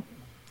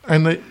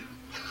 and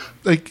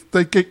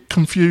they get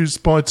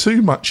confused by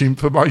too much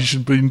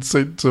information being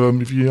sent to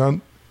them,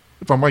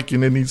 if I'm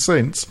making any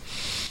sense.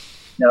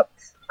 No,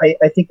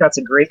 I think that's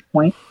a great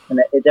point, and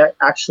that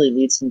actually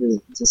leads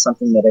into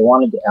something that I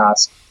wanted to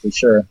ask for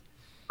sure.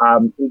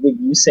 Would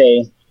you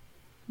say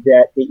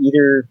that they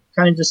either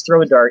kind of just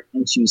throw a dart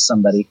and choose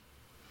somebody,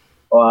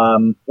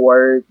 or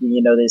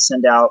they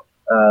send out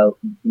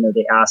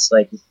they ask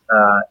like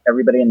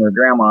everybody and their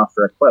grandma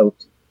for a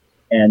quote,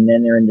 and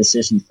then they're in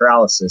decision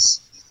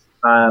paralysis.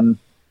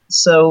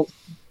 So,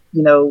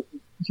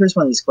 here's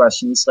one of these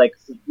questions, like,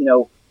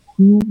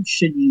 who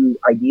should you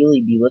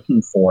ideally be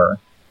looking for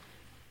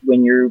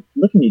when you're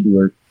looking to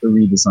do a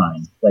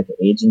redesign, like an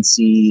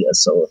agency, a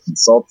solo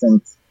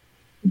consultant?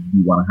 Do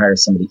you want to hire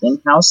somebody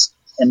in-house?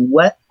 And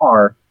what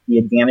are the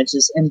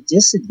advantages and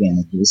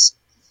disadvantages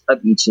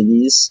of each of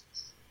these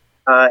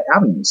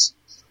avenues?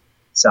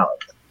 Sally.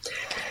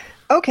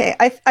 Okay,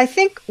 I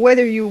think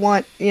whether you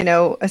want,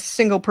 a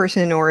single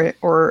person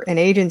or an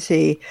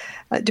agency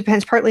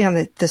depends partly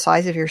on the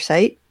size of your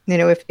site.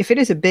 If it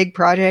is a big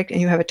project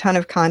and you have a ton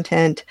of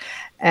content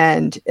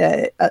and,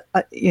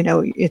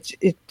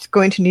 it's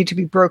going to need to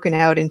be broken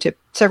out into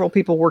several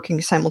people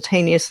working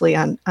simultaneously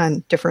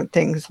on different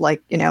things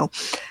like,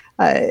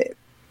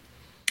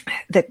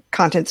 the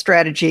content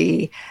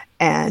strategy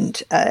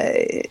and,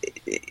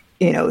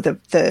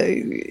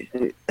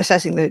 the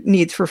assessing the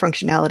needs for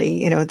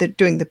functionality,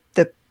 doing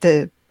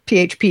the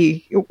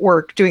PHP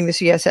work, doing the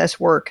CSS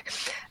work,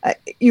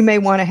 you may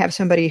want to have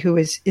somebody who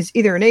is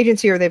either an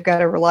agency or they've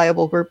got a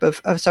reliable group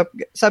of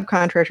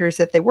subcontractors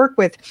that they work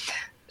with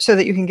so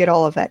that you can get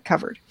all of that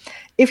covered.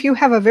 If you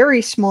have a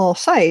very small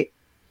site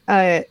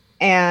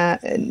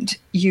and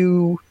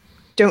you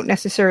don't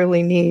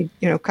necessarily need,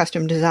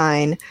 custom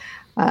design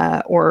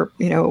or,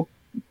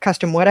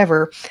 custom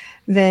whatever,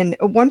 then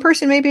one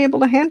person may be able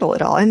to handle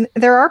it all. And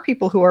there are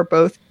people who are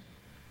both,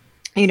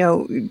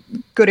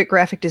 good at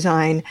graphic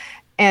design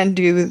and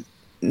do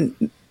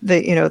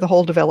the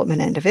whole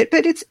development end of it.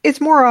 But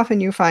it's more often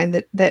you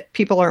find that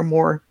people are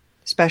more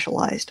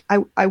specialized.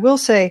 I will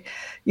say,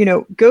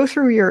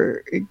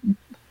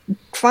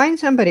 find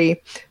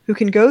somebody who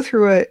can go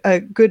through a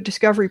good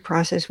discovery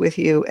process with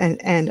you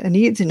and a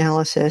needs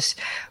analysis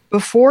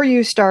before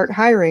you start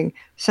hiring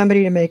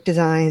somebody to make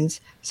designs,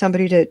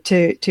 somebody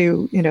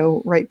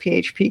to write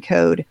PHP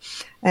code,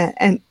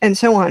 and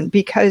so on.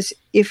 Because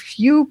if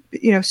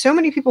so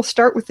many people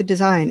start with the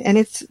design and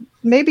it's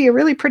maybe a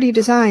really pretty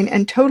design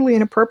and totally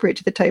inappropriate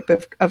to the type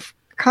of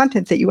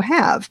content that you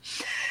have.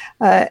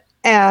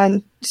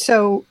 And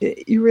so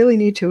you really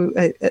need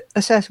to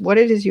assess what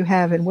it is you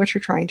have and what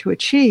you're trying to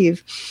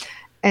achieve,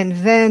 and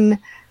then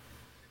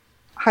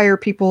hire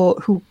people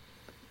who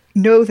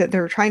know that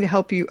they're trying to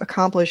help you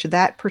accomplish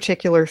that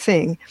particular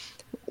thing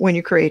when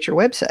you create your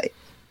website.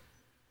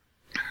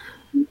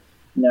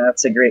 No,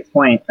 that's a great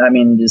point. I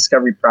mean, the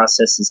discovery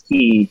process is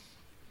key.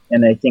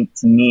 And I think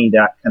to me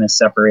that kind of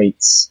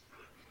separates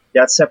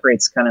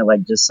kind of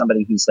like just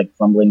somebody who's like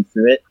fumbling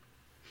through it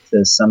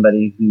to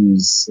somebody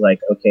who's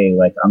like, okay,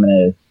 like I'm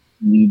going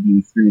to lead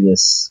you through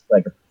this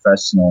like a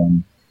professional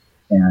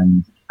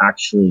and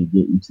actually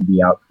get you to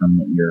the outcome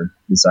that you're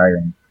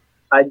desiring.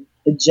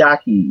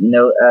 Jackie,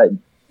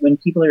 when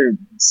people are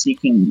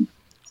seeking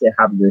to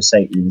have their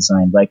site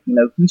redesigned, like,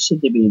 who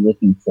should they be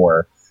looking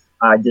for?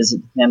 Does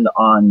it depend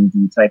on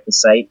the type of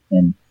site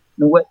and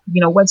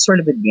what sort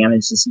of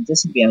advantages and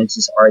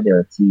disadvantages are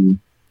there to,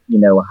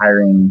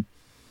 hiring,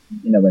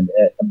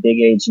 a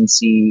big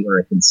agency or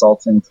a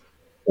consultant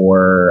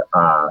or,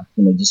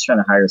 just trying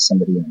to hire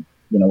somebody in,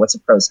 what's the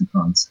pros and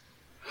cons?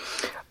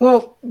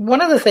 Well,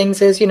 one of the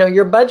things is,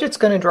 your budget's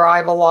going to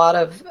drive a lot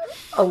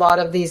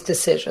of these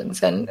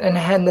decisions and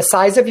the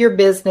size of your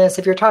business.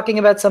 If you're talking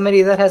about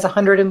somebody that has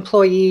 100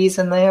 employees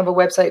and they have a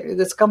website,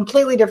 that's a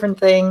completely different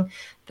thing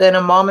than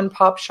a mom and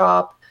pop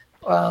shop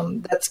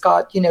that's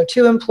got,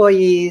 2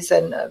 employees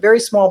and a very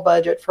small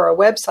budget for a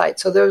website.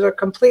 So those are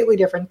completely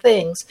different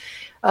things.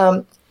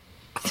 A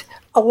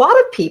lot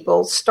of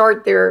people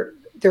start their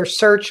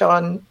search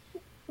on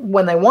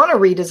when they want to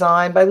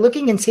redesign by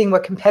looking and seeing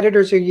what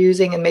competitors are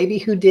using and maybe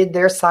who did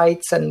their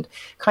sites and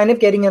kind of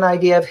getting an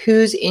idea of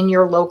who's in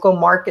your local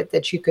market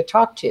that you could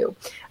talk to.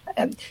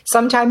 And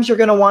sometimes you're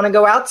going to want to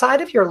go outside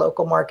of your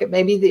local market.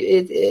 Maybe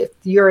if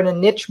you're in a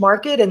niche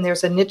market and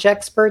there's a niche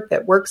expert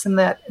that works in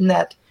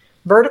that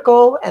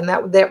vertical, and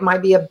that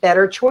might be a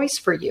better choice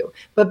for you.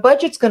 But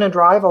budget's going to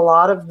drive a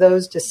lot of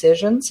those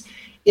decisions.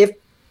 If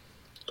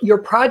your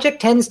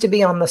project tends to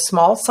be on the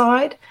small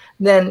side,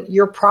 then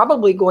you're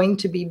probably going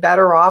to be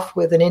better off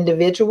with an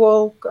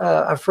individual,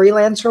 a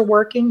freelancer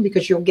working,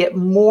 because you'll get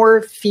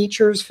more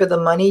features for the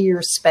money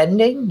you're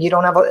spending. You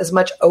don't have as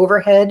much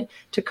overhead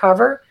to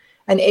cover.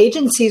 An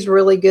agency is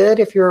really good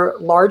if you're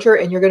larger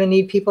and you're going to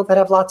need people that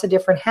have lots of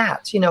different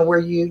hats, where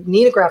you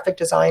need a graphic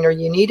designer,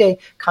 you need a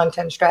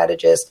content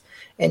strategist,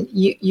 and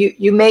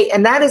you may,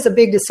 and that is a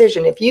big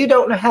decision. If you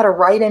don't know how to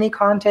write any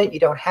content,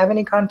 you don't have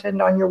any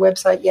content on your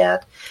website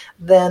yet,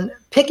 then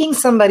picking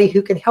somebody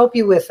who can help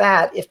you with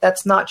that, if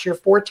that's not your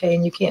forte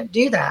and you can't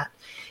do that,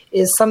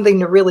 is something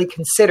to really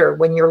consider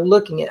when you're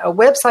looking at a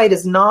website.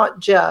 Is not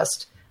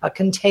just a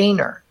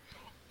container.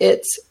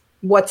 It's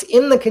what's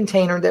in the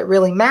container that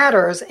really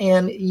matters.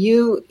 And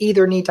you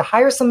either need to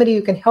hire somebody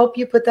who can help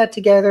you put that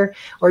together,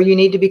 or you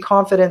need to be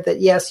confident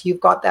that, yes, you've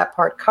got that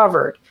part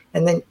covered.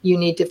 And then you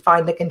need to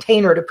find the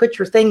container to put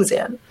your things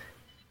in.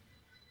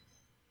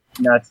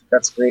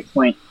 That's a great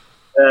point.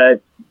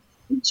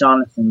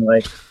 Jonathan,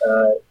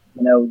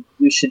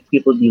 who should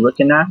people be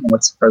looking at, and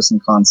what's the pros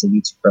and cons of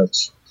each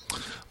approach?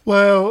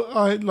 Well,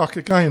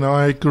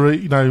 I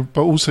agree, but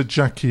also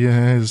Jackie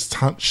has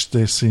touched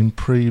this in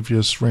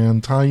previous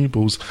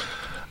roundtables.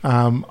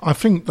 I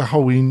think the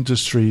whole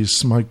industry is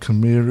smoke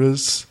and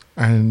mirrors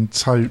and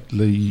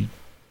totally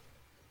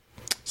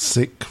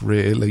sick,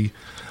 really.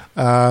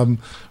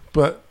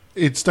 But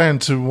it's down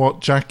to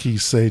what Jackie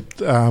said.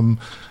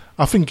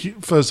 I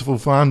think, first of all,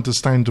 for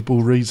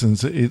understandable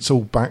reasons, it's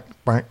all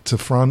back to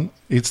front.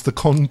 It's the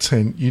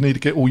content. You need to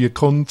get all your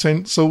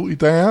content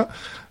sorted out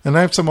and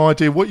have some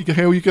idea what the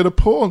hell you're going to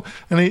put on.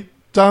 And it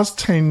does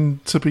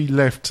tend to be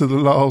left to the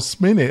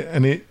last minute,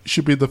 and it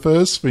should be the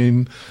first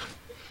thing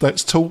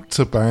that's talked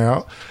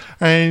about.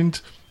 And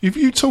if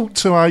you talk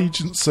to an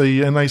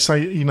agency and they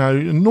say,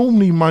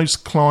 normally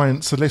most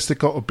clients, unless they've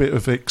got a bit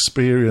of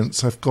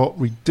experience, have got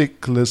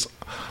ridiculous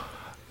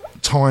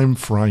time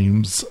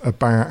frames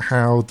about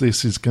how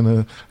this is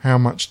how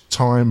much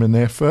time and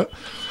effort.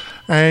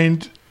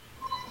 And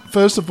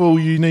first of all,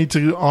 you need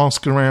to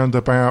ask around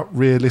about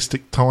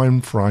realistic time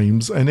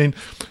frames, and then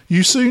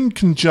you soon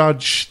can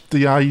judge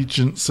the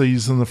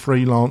agencies and the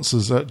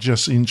freelancers that are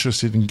just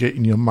interested in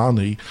getting your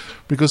money,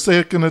 because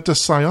they're going to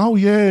just say, oh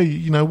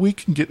yeah, we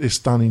can get this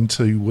done in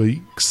 2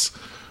 weeks.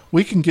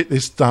 We can get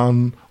this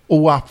done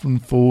all up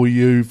and for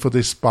you for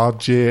this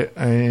budget,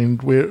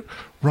 and we're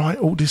write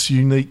all this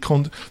unique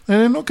content. And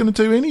they're not going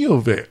to do any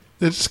of it.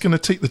 They're just going to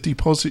take the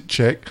deposit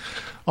check,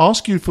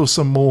 ask you for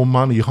some more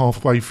money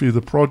halfway through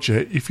the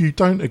project. If you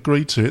don't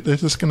agree to it, they're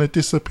just going to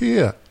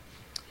disappear.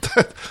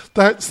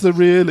 That's the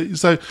real.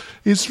 So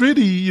it's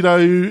really,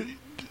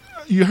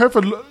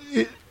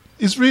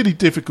 it's really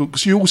difficult,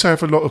 because you also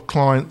have a lot of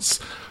clients,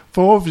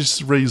 for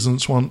obvious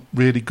reasons, want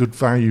really good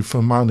value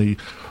for money,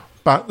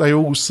 but they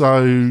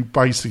also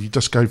basically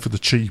just go for the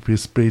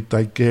cheapest bid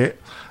they get,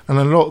 and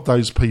a lot of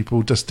those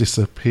people just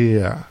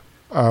disappear.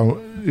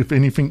 If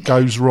anything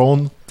goes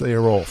wrong,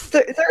 they're off.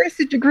 There is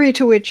a degree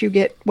to which you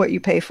get what you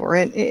pay for,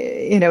 and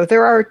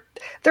there are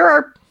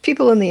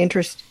people in the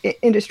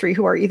industry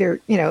who are either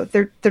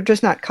they're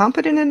just not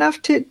competent enough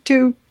to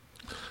do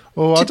it,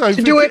 or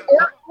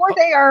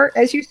they are,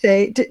 as you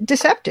say,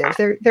 deceptive.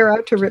 They're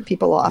out to rip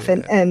people off,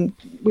 yeah. and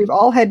we've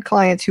all had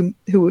clients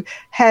who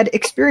had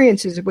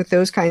experiences with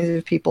those kinds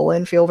of people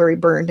and feel very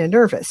burned and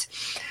nervous.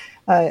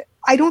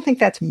 I don't think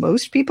that's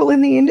most people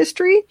in the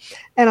industry,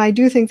 and I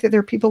do think that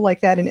there are people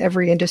like that in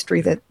every industry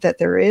that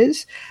there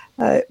is.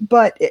 If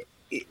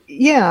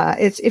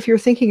you're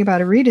thinking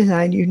about a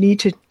redesign, you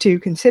need to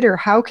consider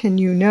how can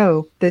you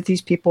know that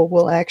these people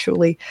will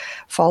actually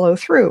follow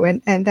through,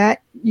 and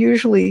that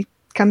usually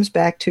comes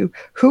back to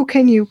who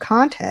can you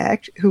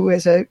contact who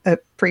is a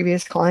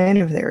previous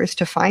client of theirs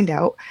to find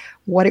out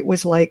what it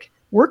was like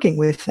working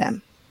with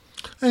them.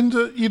 And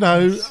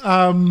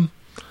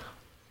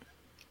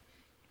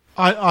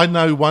I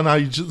know one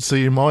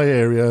agency in my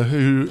area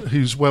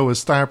who's well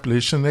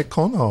established, and they're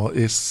con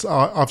artists.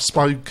 I've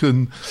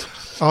spoken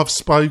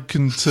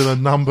to a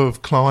number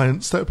of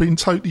clients that have been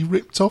totally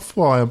ripped off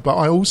by them, but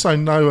I also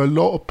know a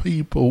lot of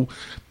people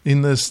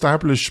in the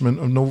establishment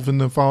of Northern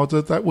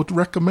Nevada that would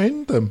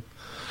recommend them.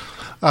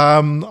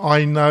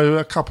 I know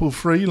a couple of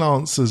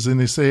freelancers in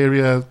this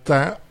area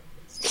that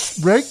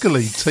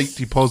regularly take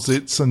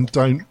deposits and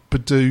don't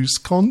produce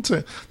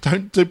content,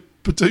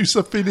 produce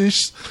a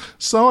finished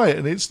site,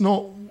 and it's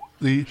not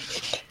the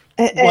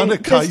one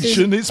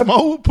occasion, it's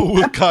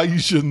multiple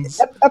occasions.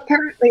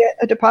 Apparently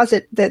a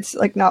deposit that's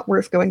not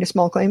worth going to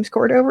small claims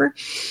court over.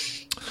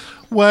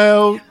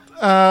 Well,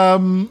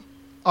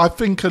 I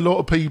think a lot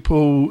of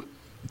people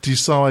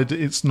decide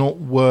it's not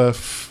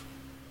worth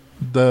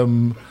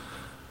them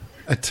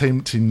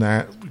attempting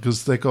that,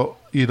 because they got,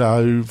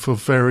 for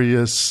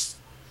various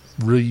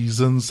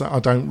reasons that I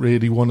don't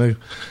really want to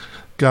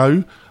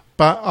go.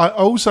 But I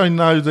also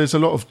know there's a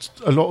lot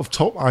of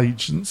top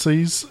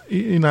agencies.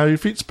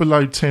 If it's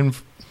below 10,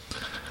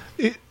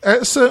 at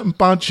a certain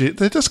budget,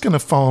 they're just going to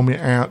farm it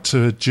out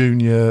to a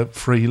junior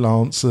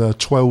freelancer,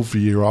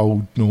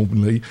 12-year-old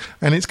normally,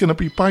 and it's going to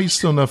be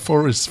based on a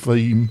forest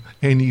theme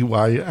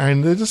anyway,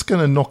 and they're just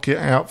going to knock it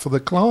out for the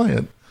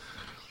client.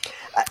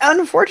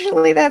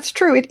 Unfortunately, that's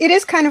true. It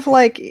is kind of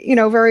like,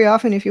 very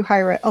often if you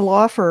hire a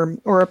law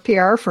firm or a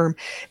PR firm,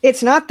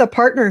 it's not the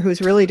partner who's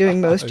really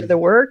doing most of the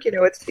work.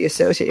 It's the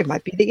associate. It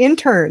might be the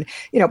intern,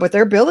 but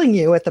they're billing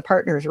you at the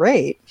partner's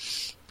rate.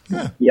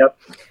 Yeah. Yep.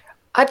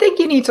 I think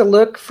you need to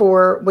look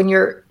for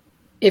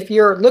if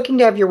you're looking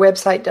to have your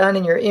website done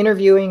and you're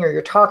interviewing or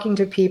you're talking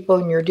to people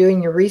and you're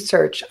doing your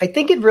research, I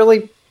think it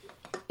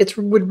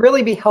would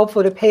really be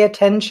helpful to pay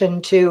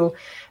attention to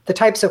the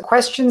types of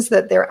questions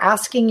that they're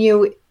asking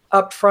you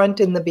up front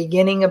in the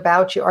beginning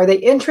about you. Are they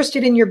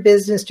interested in your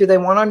business? Do they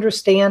want to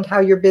understand how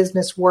your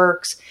business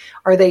works?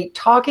 Are they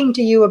talking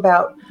to you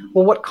about,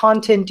 well, what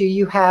content do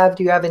you have?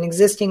 Do you have an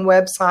existing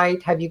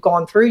website? Have you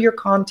gone through your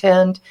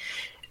content?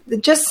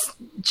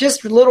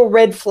 just little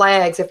red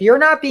flags. If you're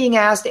not being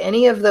asked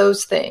any of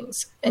those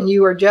things and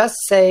you are just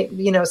saying,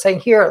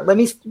 here,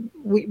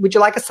 would you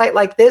like a site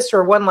like this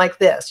or one like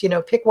this?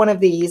 Pick one of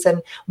these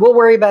and we'll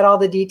worry about all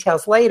the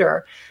details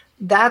later.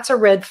 That's a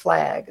red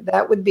flag.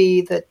 That would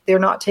be that they're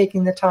not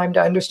taking the time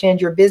to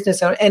understand your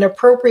business and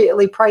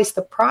appropriately price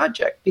the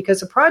project,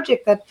 because a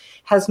project that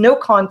has no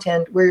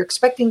content where you're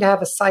expecting to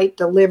have a site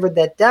delivered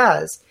that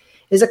does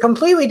is a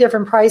completely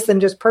different price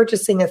than just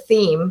purchasing a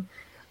theme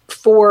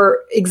for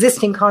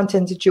existing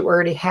content that you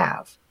already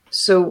have.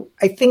 So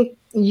I think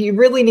you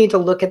really need to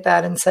look at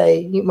that and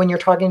say, when you're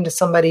talking to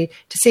somebody,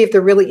 to see if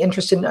they're really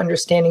interested in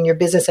understanding your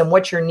business and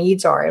what your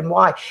needs are and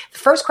why. The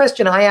first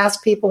question I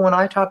ask people when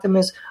I talk to them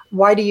is,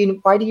 why do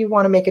you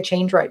want to make a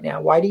change right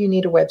now? Why do you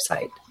need a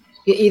website?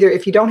 Either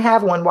if you don't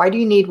have one, why do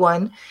you need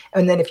one?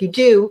 And then if you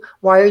do,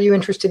 why are you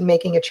interested in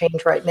making a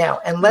change right now?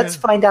 And let's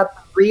find out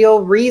the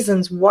real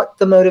reasons, what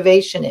the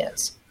motivation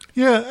is.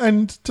 Yeah,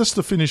 and just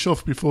to finish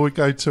off before we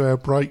go to our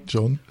break,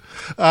 John,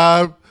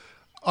 I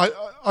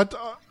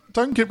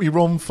don't get me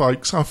wrong,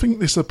 folks. I think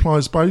this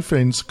applies both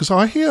ends, because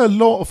I hear a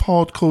lot of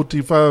hardcore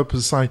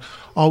developers say,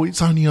 oh,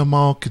 it's only a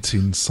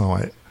marketing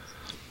site.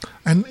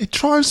 And it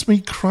drives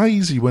me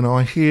crazy when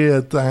I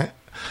hear that,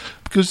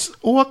 because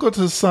all I've got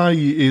to say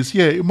is,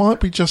 it might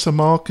be just a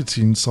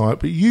marketing site,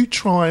 but you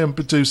try and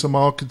produce a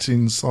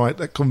marketing site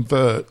that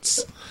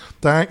converts,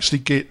 that actually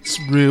gets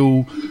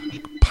real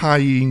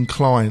paying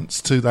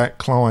clients to that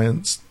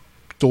client's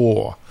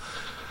door,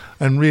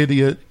 and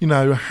really,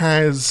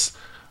 has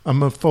a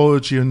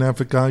methodology of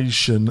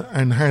navigation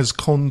and has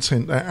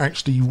content that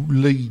actually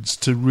leads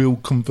to real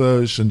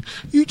conversion.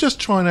 You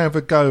just try and have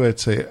a go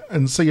at it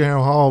and see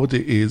how hard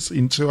it is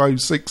in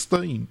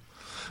 2016.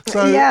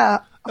 So,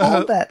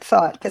 hold that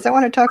thought, because I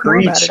want to talk more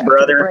about it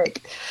after the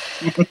break.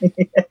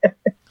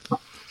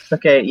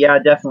 Okay, yeah,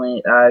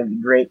 definitely.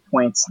 Great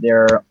points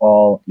there,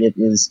 all. It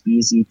is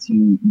easy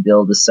to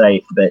build a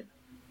site, but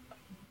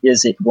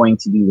is it going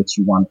to do what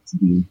you want it to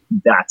do?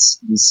 That's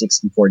the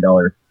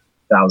 $64,000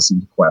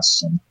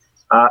 question.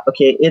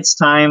 Okay, it's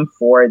time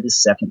for the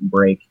second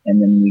break,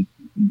 and then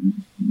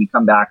we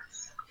come back.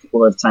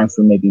 We'll have time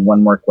for maybe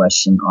one more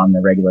question on the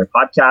regular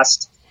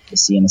podcast. We'll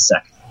see you in a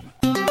sec.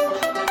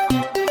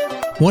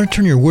 Want to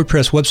turn your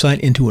WordPress website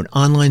into an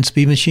online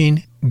speed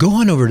machine? Go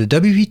on over to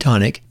WP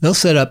Tonic. They'll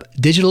set up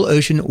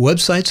DigitalOcean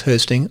websites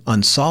hosting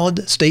on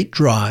solid state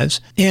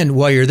drives. And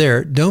while you're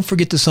there, don't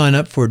forget to sign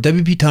up for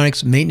WP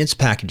Tonic's maintenance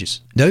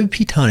packages.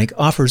 WP Tonic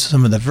offers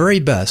some of the very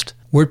best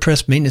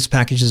WordPress maintenance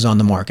packages on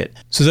the market.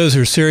 So those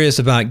who are serious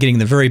about getting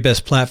the very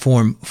best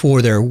platform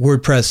for their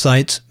WordPress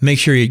sites, make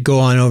sure you go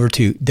on over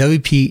to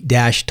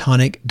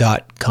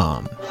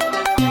wp-tonic.com.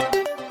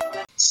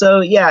 So,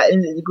 yeah,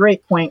 a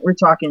great point. We're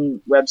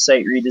talking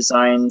website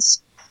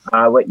redesigns,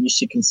 what you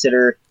should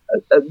consider.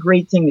 A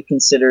great thing to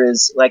consider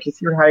is, like,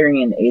 if you're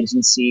hiring an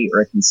agency or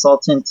a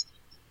consultant,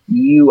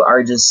 you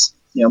are just,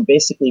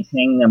 basically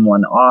paying them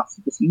one off.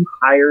 If you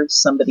hire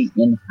somebody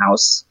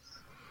in-house,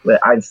 what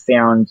I've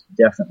found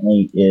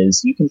definitely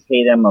is you can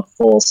pay them a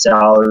full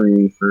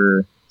salary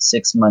for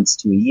 6 months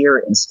to a year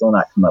and still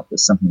not come up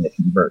with something that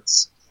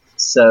converts.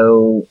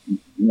 So,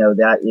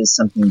 that is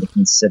something to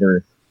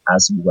consider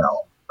as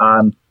well.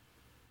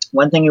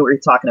 One thing we were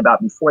talking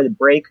about before the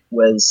break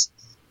was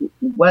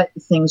what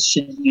things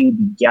should you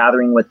be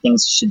gathering, what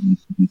things should you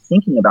be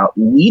thinking about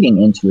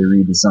leading into a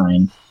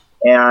redesign.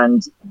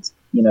 And,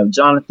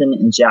 Jonathan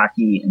and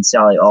Jackie and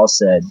Sally all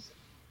said,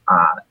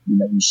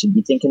 you should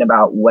be thinking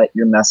about what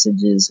your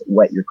message is,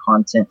 what your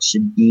content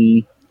should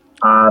be,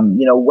 how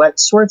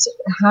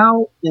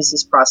does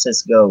this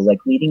process go, like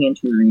leading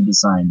into a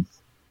redesign?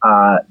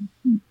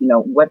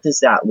 What does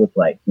that look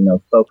like?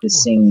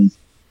 Focusing,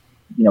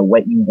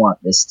 what you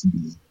want this to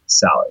be,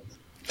 Sally.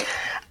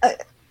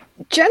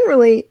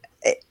 Generally,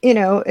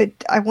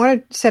 I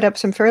want to set up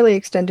some fairly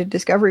extended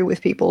discovery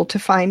with people to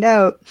find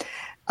out,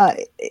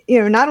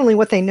 not only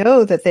what they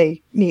know that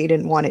they need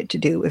and want it to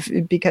do,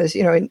 because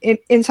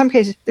in some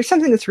cases there's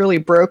something that's really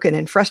broken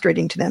and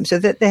frustrating to them, so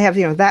that they have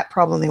that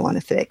problem they want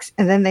to fix,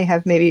 and then they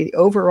have maybe the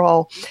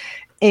overall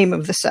aim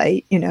of the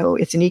site.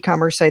 It's an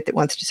e-commerce site that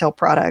wants to sell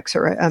products,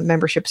 or a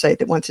membership site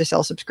that wants to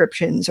sell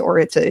subscriptions, or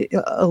it's a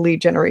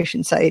lead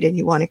generation site and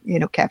you want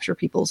to capture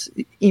people's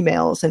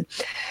emails and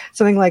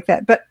something like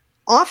that. But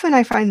often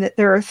I find that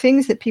there are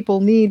things that people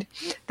need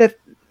that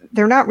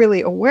they're not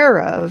really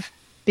aware of,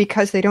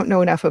 because they don't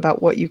know enough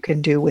about what you can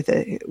do with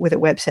a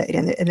website,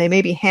 and they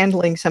may be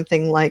handling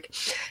something like,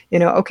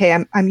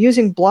 okay, I'm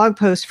using blog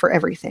posts for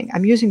everything.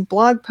 I'm using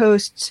blog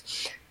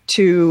posts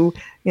to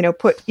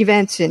put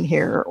events in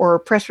here, or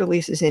press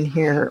releases in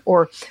here,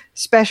 or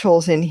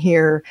specials in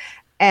here,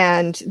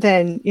 and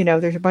then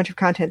there's a bunch of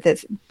content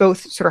that's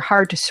both sort of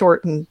hard to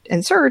sort and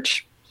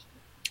search.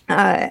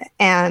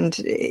 And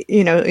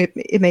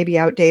it may be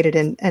outdated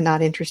and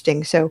not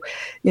interesting. So,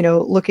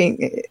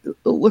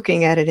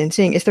 looking at it and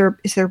seeing, is there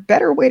a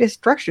better way to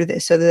structure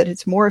this so that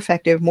it's more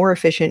effective, more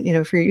efficient?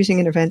 If you're using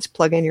an events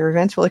plugin, your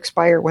events will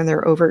expire when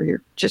they're over.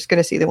 You're just going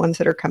to see the ones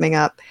that are coming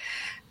up.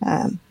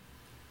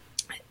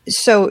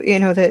 So,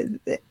 and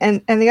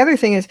the other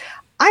thing is,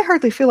 I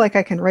hardly feel like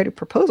I can write a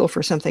proposal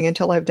for something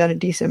until I've done a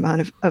decent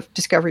amount of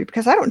discovery,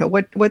 because I don't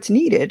know what's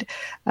needed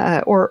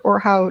or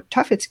how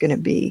tough it's going to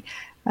be.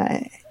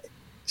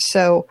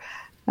 So,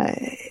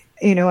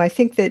 I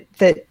think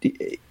that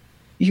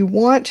you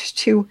want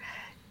to,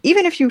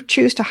 even if you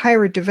choose to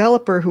hire a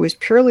developer who is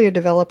purely a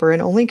developer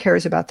and only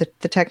cares about the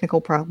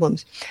technical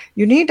problems,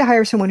 you need to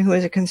hire someone who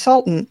is a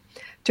consultant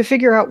to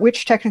figure out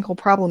which technical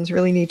problems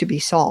really need to be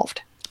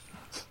solved.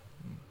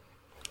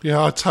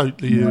 Yeah, I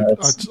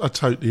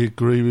totally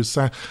agree with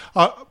that.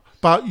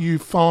 But you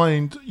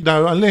find,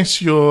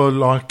 unless you're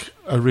like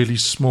a really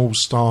small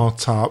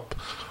startup,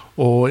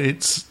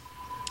 there's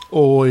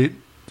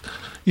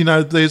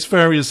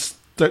various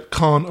that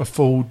can't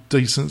afford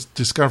decent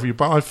discovery.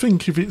 But I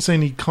think if it's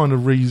any kind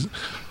of reason,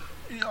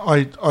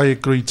 I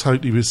agree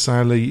totally with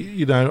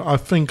Sally. I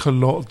think a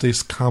lot of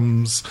this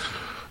comes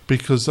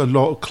because a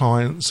lot of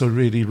clients are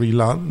really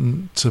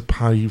reluctant to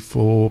pay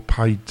for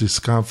paid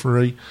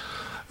discovery.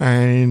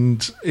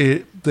 And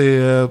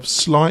they're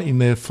slighting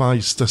their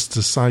face just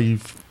to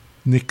save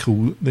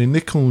nickel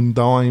and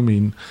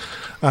diming,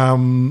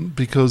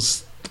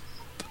 because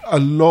a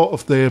lot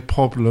of their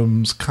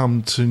problems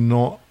come to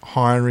not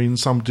hiring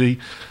somebody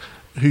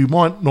who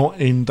might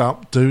not end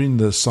up doing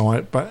the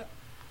site, but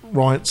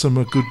writes them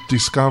a good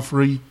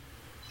discovery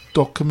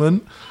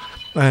document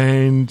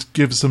and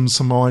gives them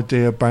some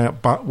idea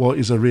about what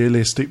is a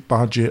realistic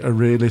budget, a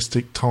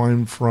realistic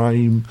time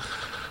frame,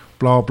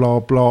 blah blah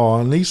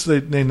blah. At least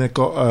then they've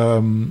got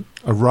a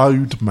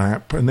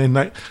roadmap, and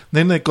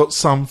then they've got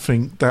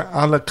something that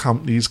other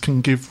companies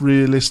can give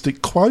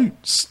realistic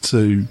quotes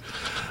to.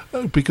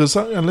 Because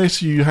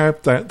unless you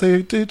have that,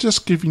 they're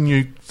just giving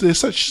you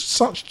such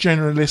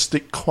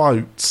generalistic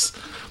quotes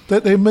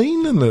that they're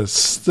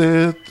meaningless.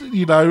 And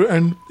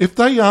if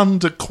they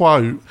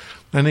underquote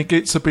and it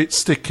gets a bit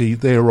sticky,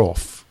 they're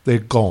off. They're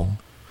gone.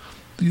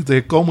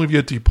 They're gone with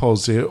your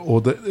deposit, or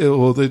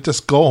they're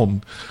just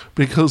gone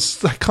because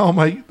they can't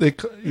make they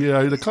can't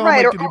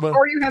right, make any money.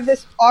 Or you have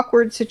this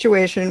awkward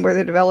situation where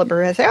the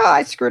developer has,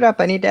 I screwed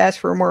up, I need to ask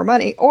for more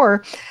money,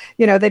 or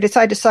they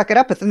decide to suck it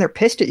up, but then they're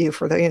pissed at you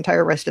for the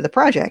entire rest of the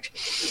project.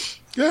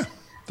 Yeah,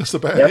 that's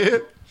about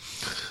it.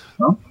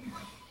 Well,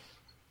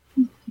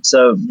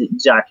 so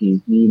Jackie,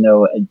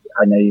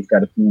 I know you've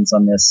got opinions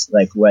on this.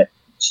 Like, what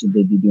should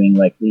they be doing?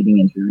 Like, leading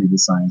into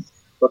redesign,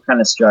 what kind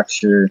of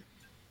structure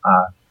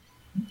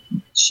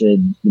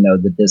should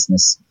the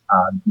business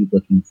be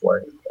looking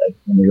for, like,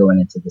 when they're going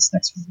into this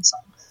next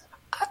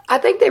redesign? I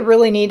think they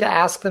really need to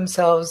ask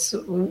themselves,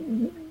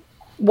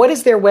 what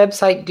is their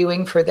website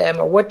doing for them,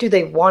 or what do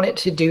they want it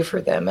to do for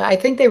them? I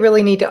think they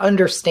really need to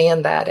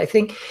understand that. I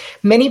think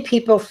many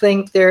people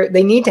think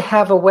they need to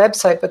have a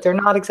website, but they're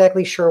not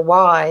exactly sure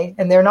why,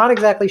 and they're not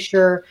exactly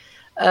sure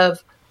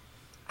of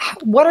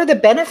what are the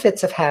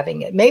benefits of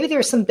having it. Maybe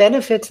there's some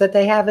benefits that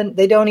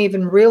they don't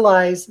even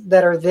realize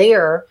that are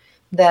there,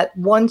 that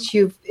once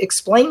you've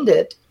explained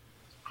it,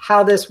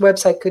 how this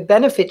website could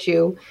benefit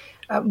you,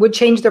 would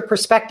change their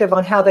perspective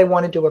on how they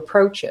wanted to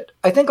approach it.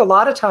 I think a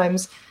lot of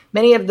times,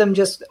 many of them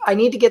just, I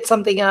need to get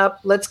something up,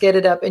 let's get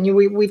it up. And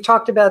we've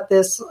talked about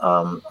this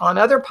on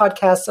other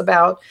podcasts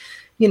about,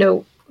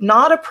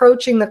 not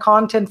approaching the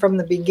content from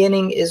the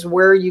beginning is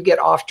where you get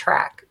off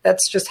track.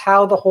 That's just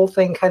how the whole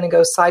thing kind of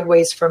goes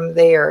sideways from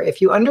there.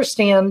 If you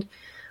understand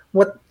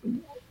what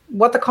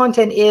the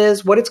content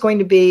is, what it's going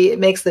to be, it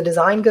makes the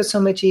design go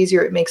so much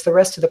easier. It makes the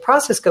rest of the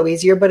process go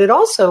easier, but it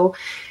also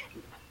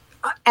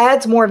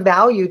adds more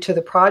value to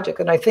the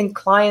project. And I think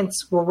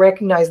clients will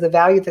recognize the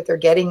value that they're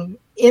getting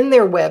in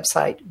their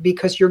website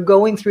because you're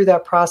going through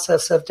that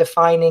process of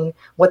defining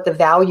what the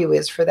value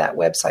is for that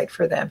website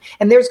for them.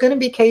 And there's going to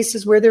be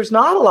cases where there's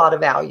not a lot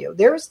of value.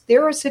 There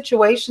are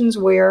situations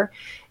where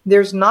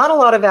there's not a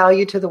lot of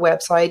value to the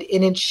website,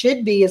 and it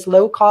should be as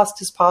low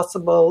cost as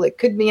possible. It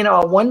could be,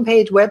 a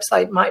one-page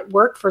website might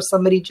work for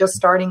somebody just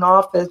starting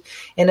off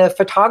in a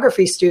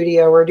photography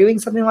studio or doing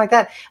something like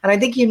that. And I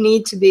think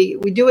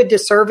we do a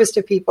disservice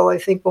to people, I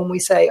think, when we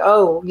say,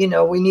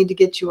 we need to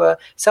get you a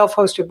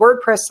self-hosted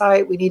WordPress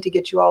site. We need to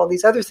get you all of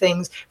these other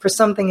things for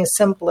something as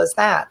simple as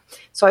that.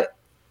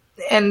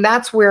 And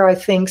that's where I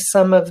think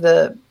some of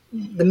the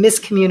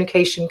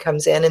miscommunication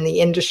comes in the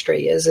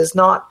industry is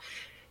not,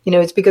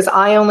 it's because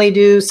I only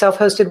do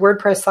self-hosted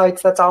WordPress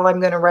sites. That's all I'm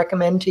going to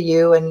recommend to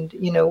you. And,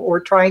 or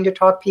trying to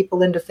talk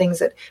people into things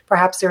that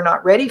perhaps they're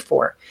not ready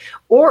for,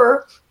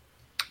 or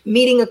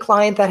meeting a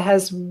client that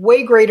has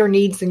way greater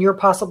needs than you're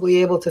possibly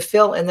able to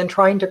fill, and then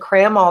trying to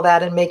cram all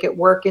that and make it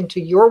work into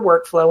your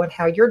workflow and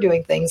how you're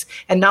doing things,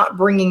 and not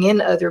bringing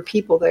in other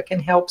people that can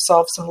help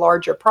solve some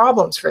larger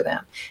problems for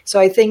them.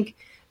 So I think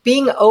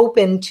being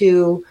open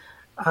to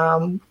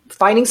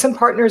finding some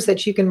partners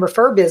that you can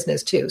refer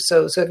business to.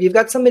 So if you've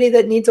got somebody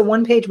that needs a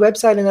one-page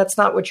website and that's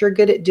not what you're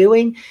good at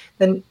doing,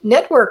 then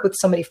network with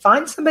somebody.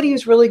 Find somebody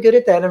who's really good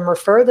at that and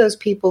refer those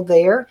people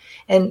there.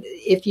 And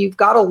if you've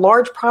got a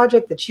large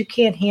project that you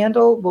can't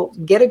handle, well,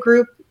 get a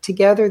group,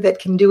 together that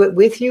can do it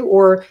with you,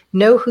 or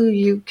know who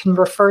you can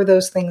refer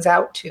those things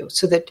out to,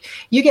 so that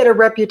you get a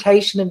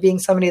reputation of being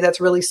somebody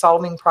that's really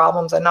solving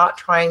problems and not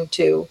trying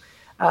to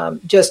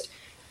just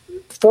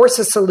force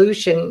a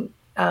solution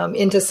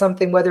into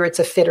something, whether it's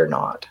a fit or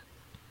not.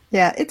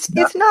 Yeah, it's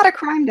not a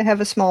crime to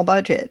have a small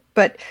budget,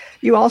 but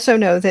you also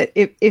know that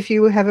if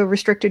you have a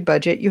restricted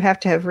budget, you have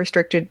to have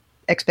restricted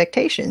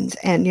expectations.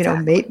 And,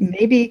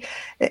 maybe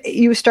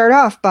you start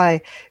off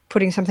by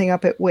putting something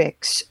up at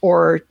Wix,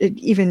 or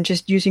even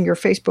just using your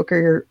Facebook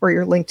or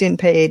your LinkedIn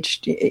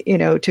page,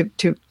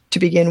 to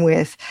begin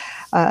with.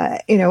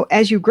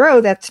 As you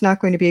grow, that's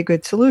not going to be a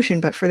good solution.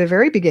 But for the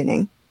very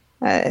beginning,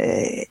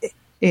 it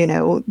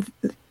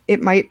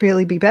might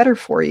really be better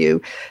for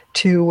you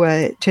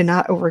to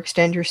not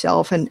overextend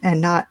yourself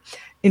and not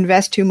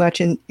invest too much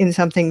in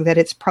something that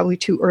it's probably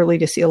too early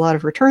to see a lot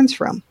of returns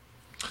from.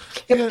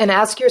 Yeah. And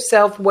ask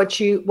yourself what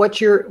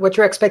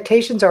your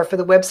expectations are for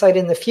the website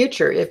in the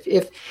future.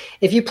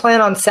 If you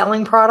plan on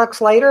selling products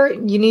later,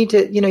 you need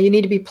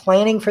to be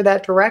planning for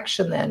that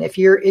direction. Then, if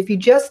you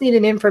just need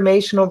an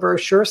informational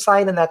brochure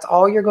site and that's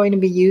all you're going to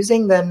be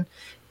using, then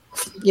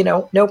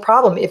no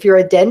problem. If you're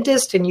a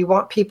dentist and you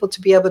want people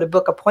to be able to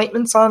book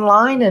appointments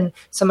online and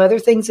some other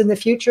things in the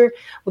future,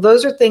 well,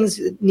 those are things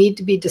that need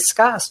to be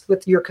discussed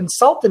with your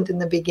consultant in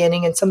the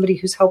beginning and somebody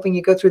who's helping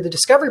you go through the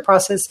discovery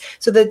process,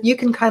 so that you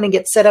can kind of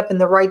get set up in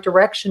the right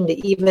direction to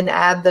even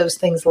add those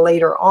things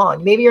later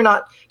on. Maybe you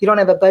don't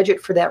have a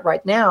budget for that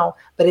right now,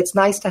 but it's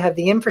nice to have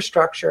the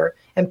infrastructure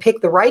and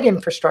pick the right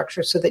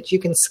infrastructure so that you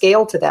can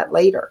scale to that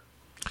later.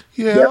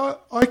 Yeah,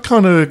 Yep. I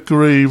kind of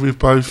agree with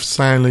both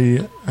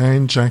Sally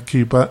and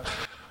Jackie, but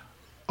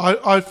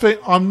I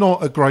think I'm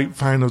not a great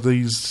fan of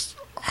these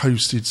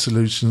hosted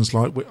solutions.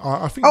 I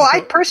think.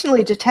 I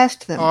personally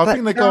detest them. I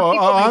think they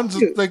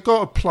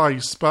got a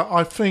place, but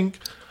I think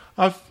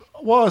I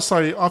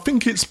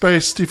think it's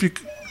best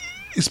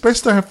it's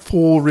best to have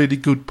 4 really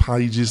good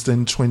pages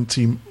than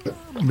 20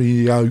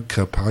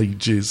 mediocre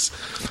pages.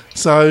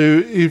 So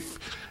if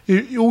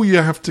all you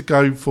have to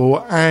go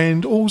for,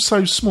 and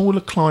also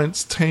smaller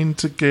clients tend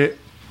to get,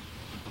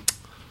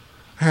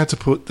 how to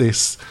put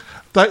this,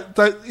 that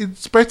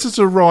it's better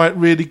to write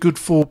really good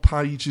 4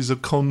 pages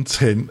of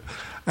content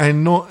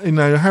and not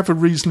have a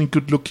reasonably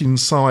good looking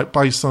site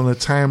based on a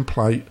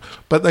template,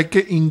 but they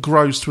get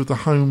engrossed with the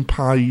home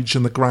page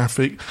and the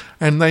graphic,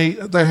 and they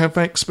have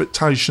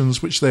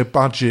expectations which their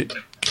budget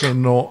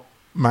cannot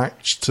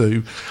match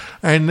to,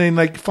 and then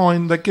they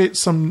get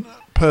some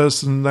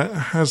person that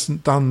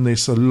hasn't done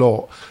this a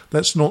lot,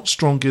 that's not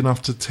strong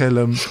enough to tell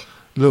them,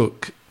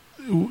 look,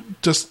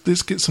 just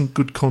let's get some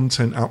good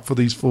content up for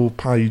these 4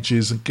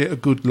 pages and get a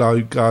good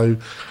logo,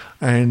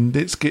 and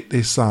let's get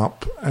this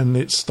up and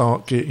let's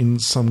start getting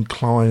some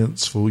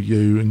clients for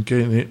you and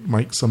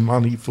make some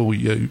money for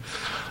you.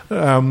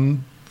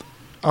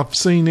 I've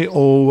seen it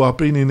all. I've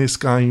been in this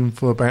game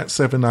for about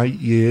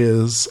 7-8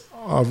 years.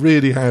 I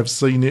really have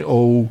seen it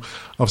all.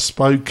 I've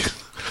spoken.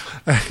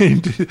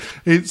 And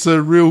it's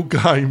a real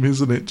game,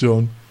 isn't it,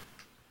 John?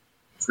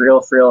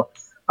 For real.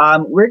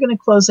 We're going to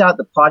close out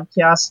the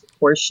podcast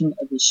portion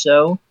of the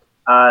show.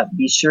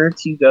 Be sure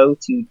to go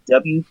to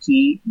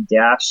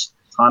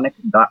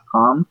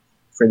wp-tonic.com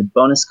for the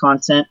bonus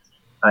content.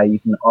 You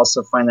can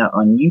also find that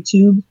on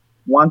YouTube.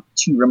 Want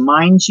to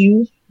remind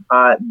you,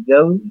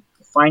 go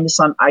find us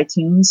on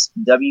iTunes,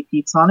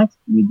 WP Tonic.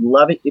 We'd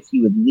love it if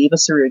you would leave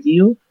us a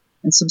review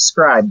and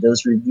subscribe.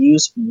 Those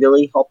reviews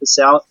really help us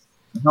out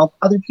and help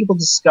other people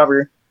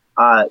discover,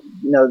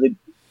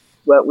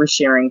 what we're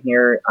sharing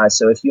here.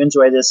 So if you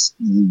enjoy this,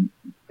 we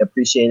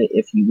appreciate it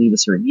if you leave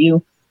us a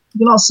review. You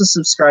can also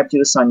subscribe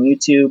to us on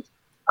YouTube,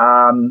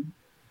 and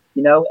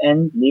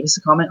leave us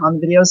a comment on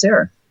the videos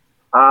there.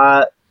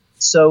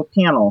 So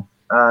panel,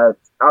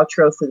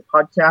 outro for the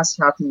podcast.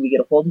 How can we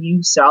get a hold of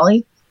you,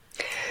 Sally?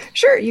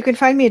 Sure. You can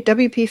find me at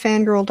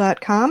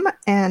wpfangirl.com,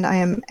 and I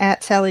am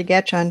at Sally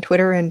Getch on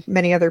Twitter and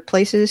many other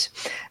places.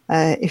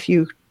 If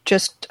you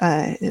just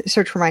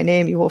search for my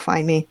name, you will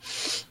find me.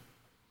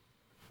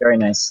 Very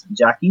nice.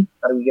 Jackie,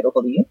 how do we get a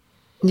hold of you?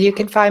 You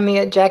can find me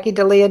at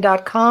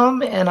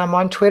JackieDelia.com, and I'm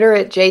on Twitter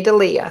at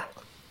JDelia.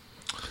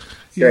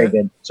 Very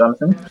good.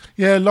 Jonathan?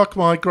 Yeah, like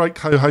my great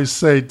co-host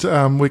said,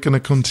 we're going to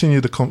continue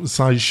the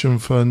conversation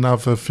for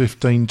another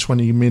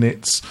 15-20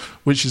 minutes,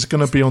 which is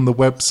going to be on the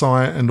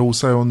website and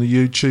also on the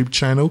YouTube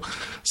channel.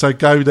 So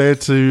go there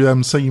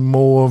to see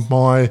more of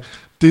my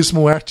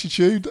dismal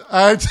attitude.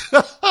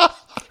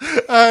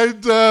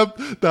 And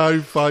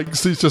no,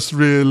 folks, it's just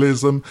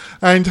realism.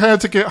 And how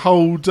to get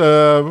hold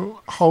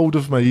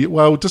of me?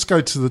 Well, just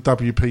go to the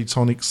WP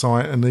Tonic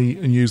site and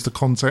use the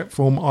contact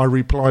form. I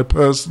reply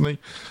personally,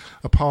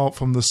 apart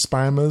from the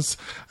spammers,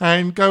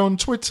 and go on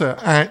Twitter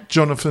at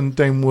Jonathan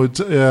Denwood.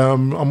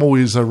 I'm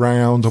always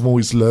around. I'm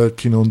always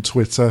lurking on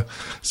Twitter.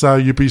 So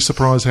you'd be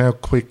surprised how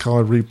quick I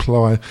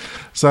reply.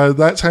 So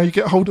that's how you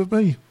get hold of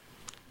me.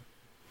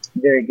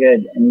 Very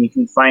good. And you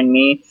can find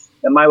me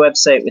at my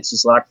website, which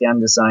is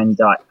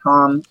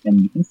lockdowndesign.com.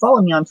 And you can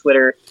follow me on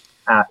Twitter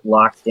at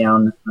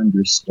lockdown_.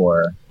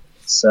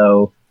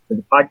 So for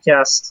the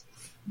podcast,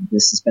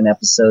 This has been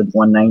episode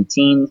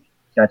 119.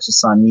 Catch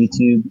us on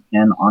YouTube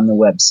and on the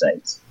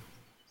website.